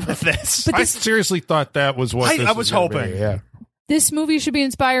 I'm done with this. I seriously thought that was what I was hoping. Yeah. This movie should be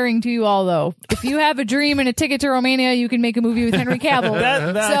inspiring to you all, though. If you have a dream and a ticket to Romania, you can make a movie with Henry Cavill.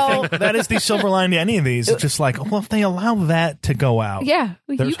 I think that is the silver line to any of these. It's just like, well, if they allow that to go out,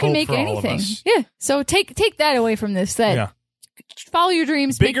 you can make anything. Yeah, so take that away from this. Follow your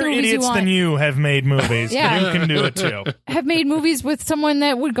dreams. Bigger make the idiots you than you have made movies. You can do it too. Have made movies with someone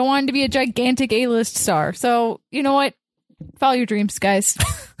that would go on to be a gigantic A-list star. So you know what? Follow your dreams, guys.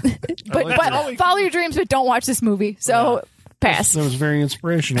 but follow your dreams, but don't watch this movie. So. Pass. That was very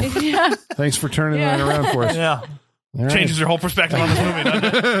inspirational. Thanks for turning that around for us. Yeah. Changes your whole perspective on this movie,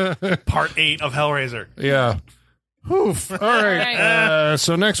 doesn't it? Part 8 of Hellraiser. Yeah. Oof. All right.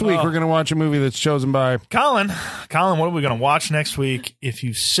 So next week, we're going to watch a movie that's chosen by... Colin, what are we going to watch next week? If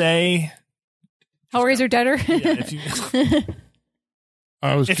you say... Hellraiser Deader?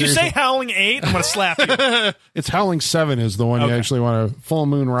 Yeah, if you say Howling 8, I'm going to slap you. It's Howling 7 is the one you actually want to... Full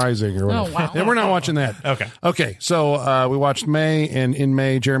Moon Rising or whatever. Oh, wow. Yeah, we're not watching that. Okay, so we watched May, and in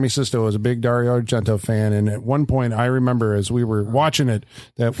May, Jeremy Sisto was a big Dario Argento fan, and at one point, I remember as we were watching it,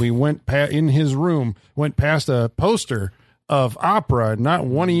 that we went in his room, went past a poster of Opera. Not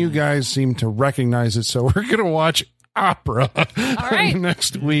one of you guys seemed to recognize it, so we're going to watch Opera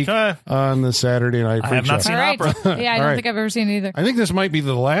next week on the Saturday Night Freak Show. I have not seen Opera. Yeah, I don't think I've ever seen it either. I think this might be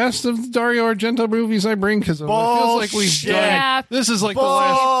the last of the Dario Argento movies I bring because it feels like we've done. This is like the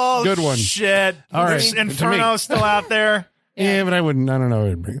last good one. Shit. All right. Is Inferno still out there? Yeah, but I don't know.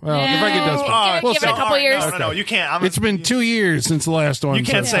 Well, if I get done, give it a couple years. No, you can't. It's been 2 years since the last one. You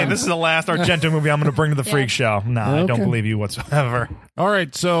can't say this is the last Argento movie I'm going to bring to the Freak Show. No, I don't believe you whatsoever. All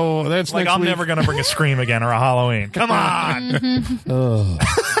right, so that's like next I'm week. never going to bring a Scream again or a Halloween. Come on.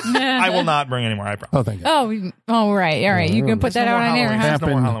 I will not bring any more. I promise. Oh, thank you. Oh, right. All right. You can put that out on air. No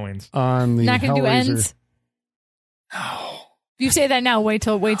more Halloweens. On the not going to do Hellraiser. ends. If you say that now, wait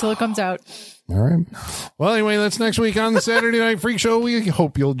till it comes out. All right. Well, anyway, that's next week on the Saturday Night Freak Show. We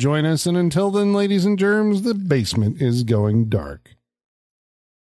hope you'll join us. And until then, ladies and germs, the basement is going dark.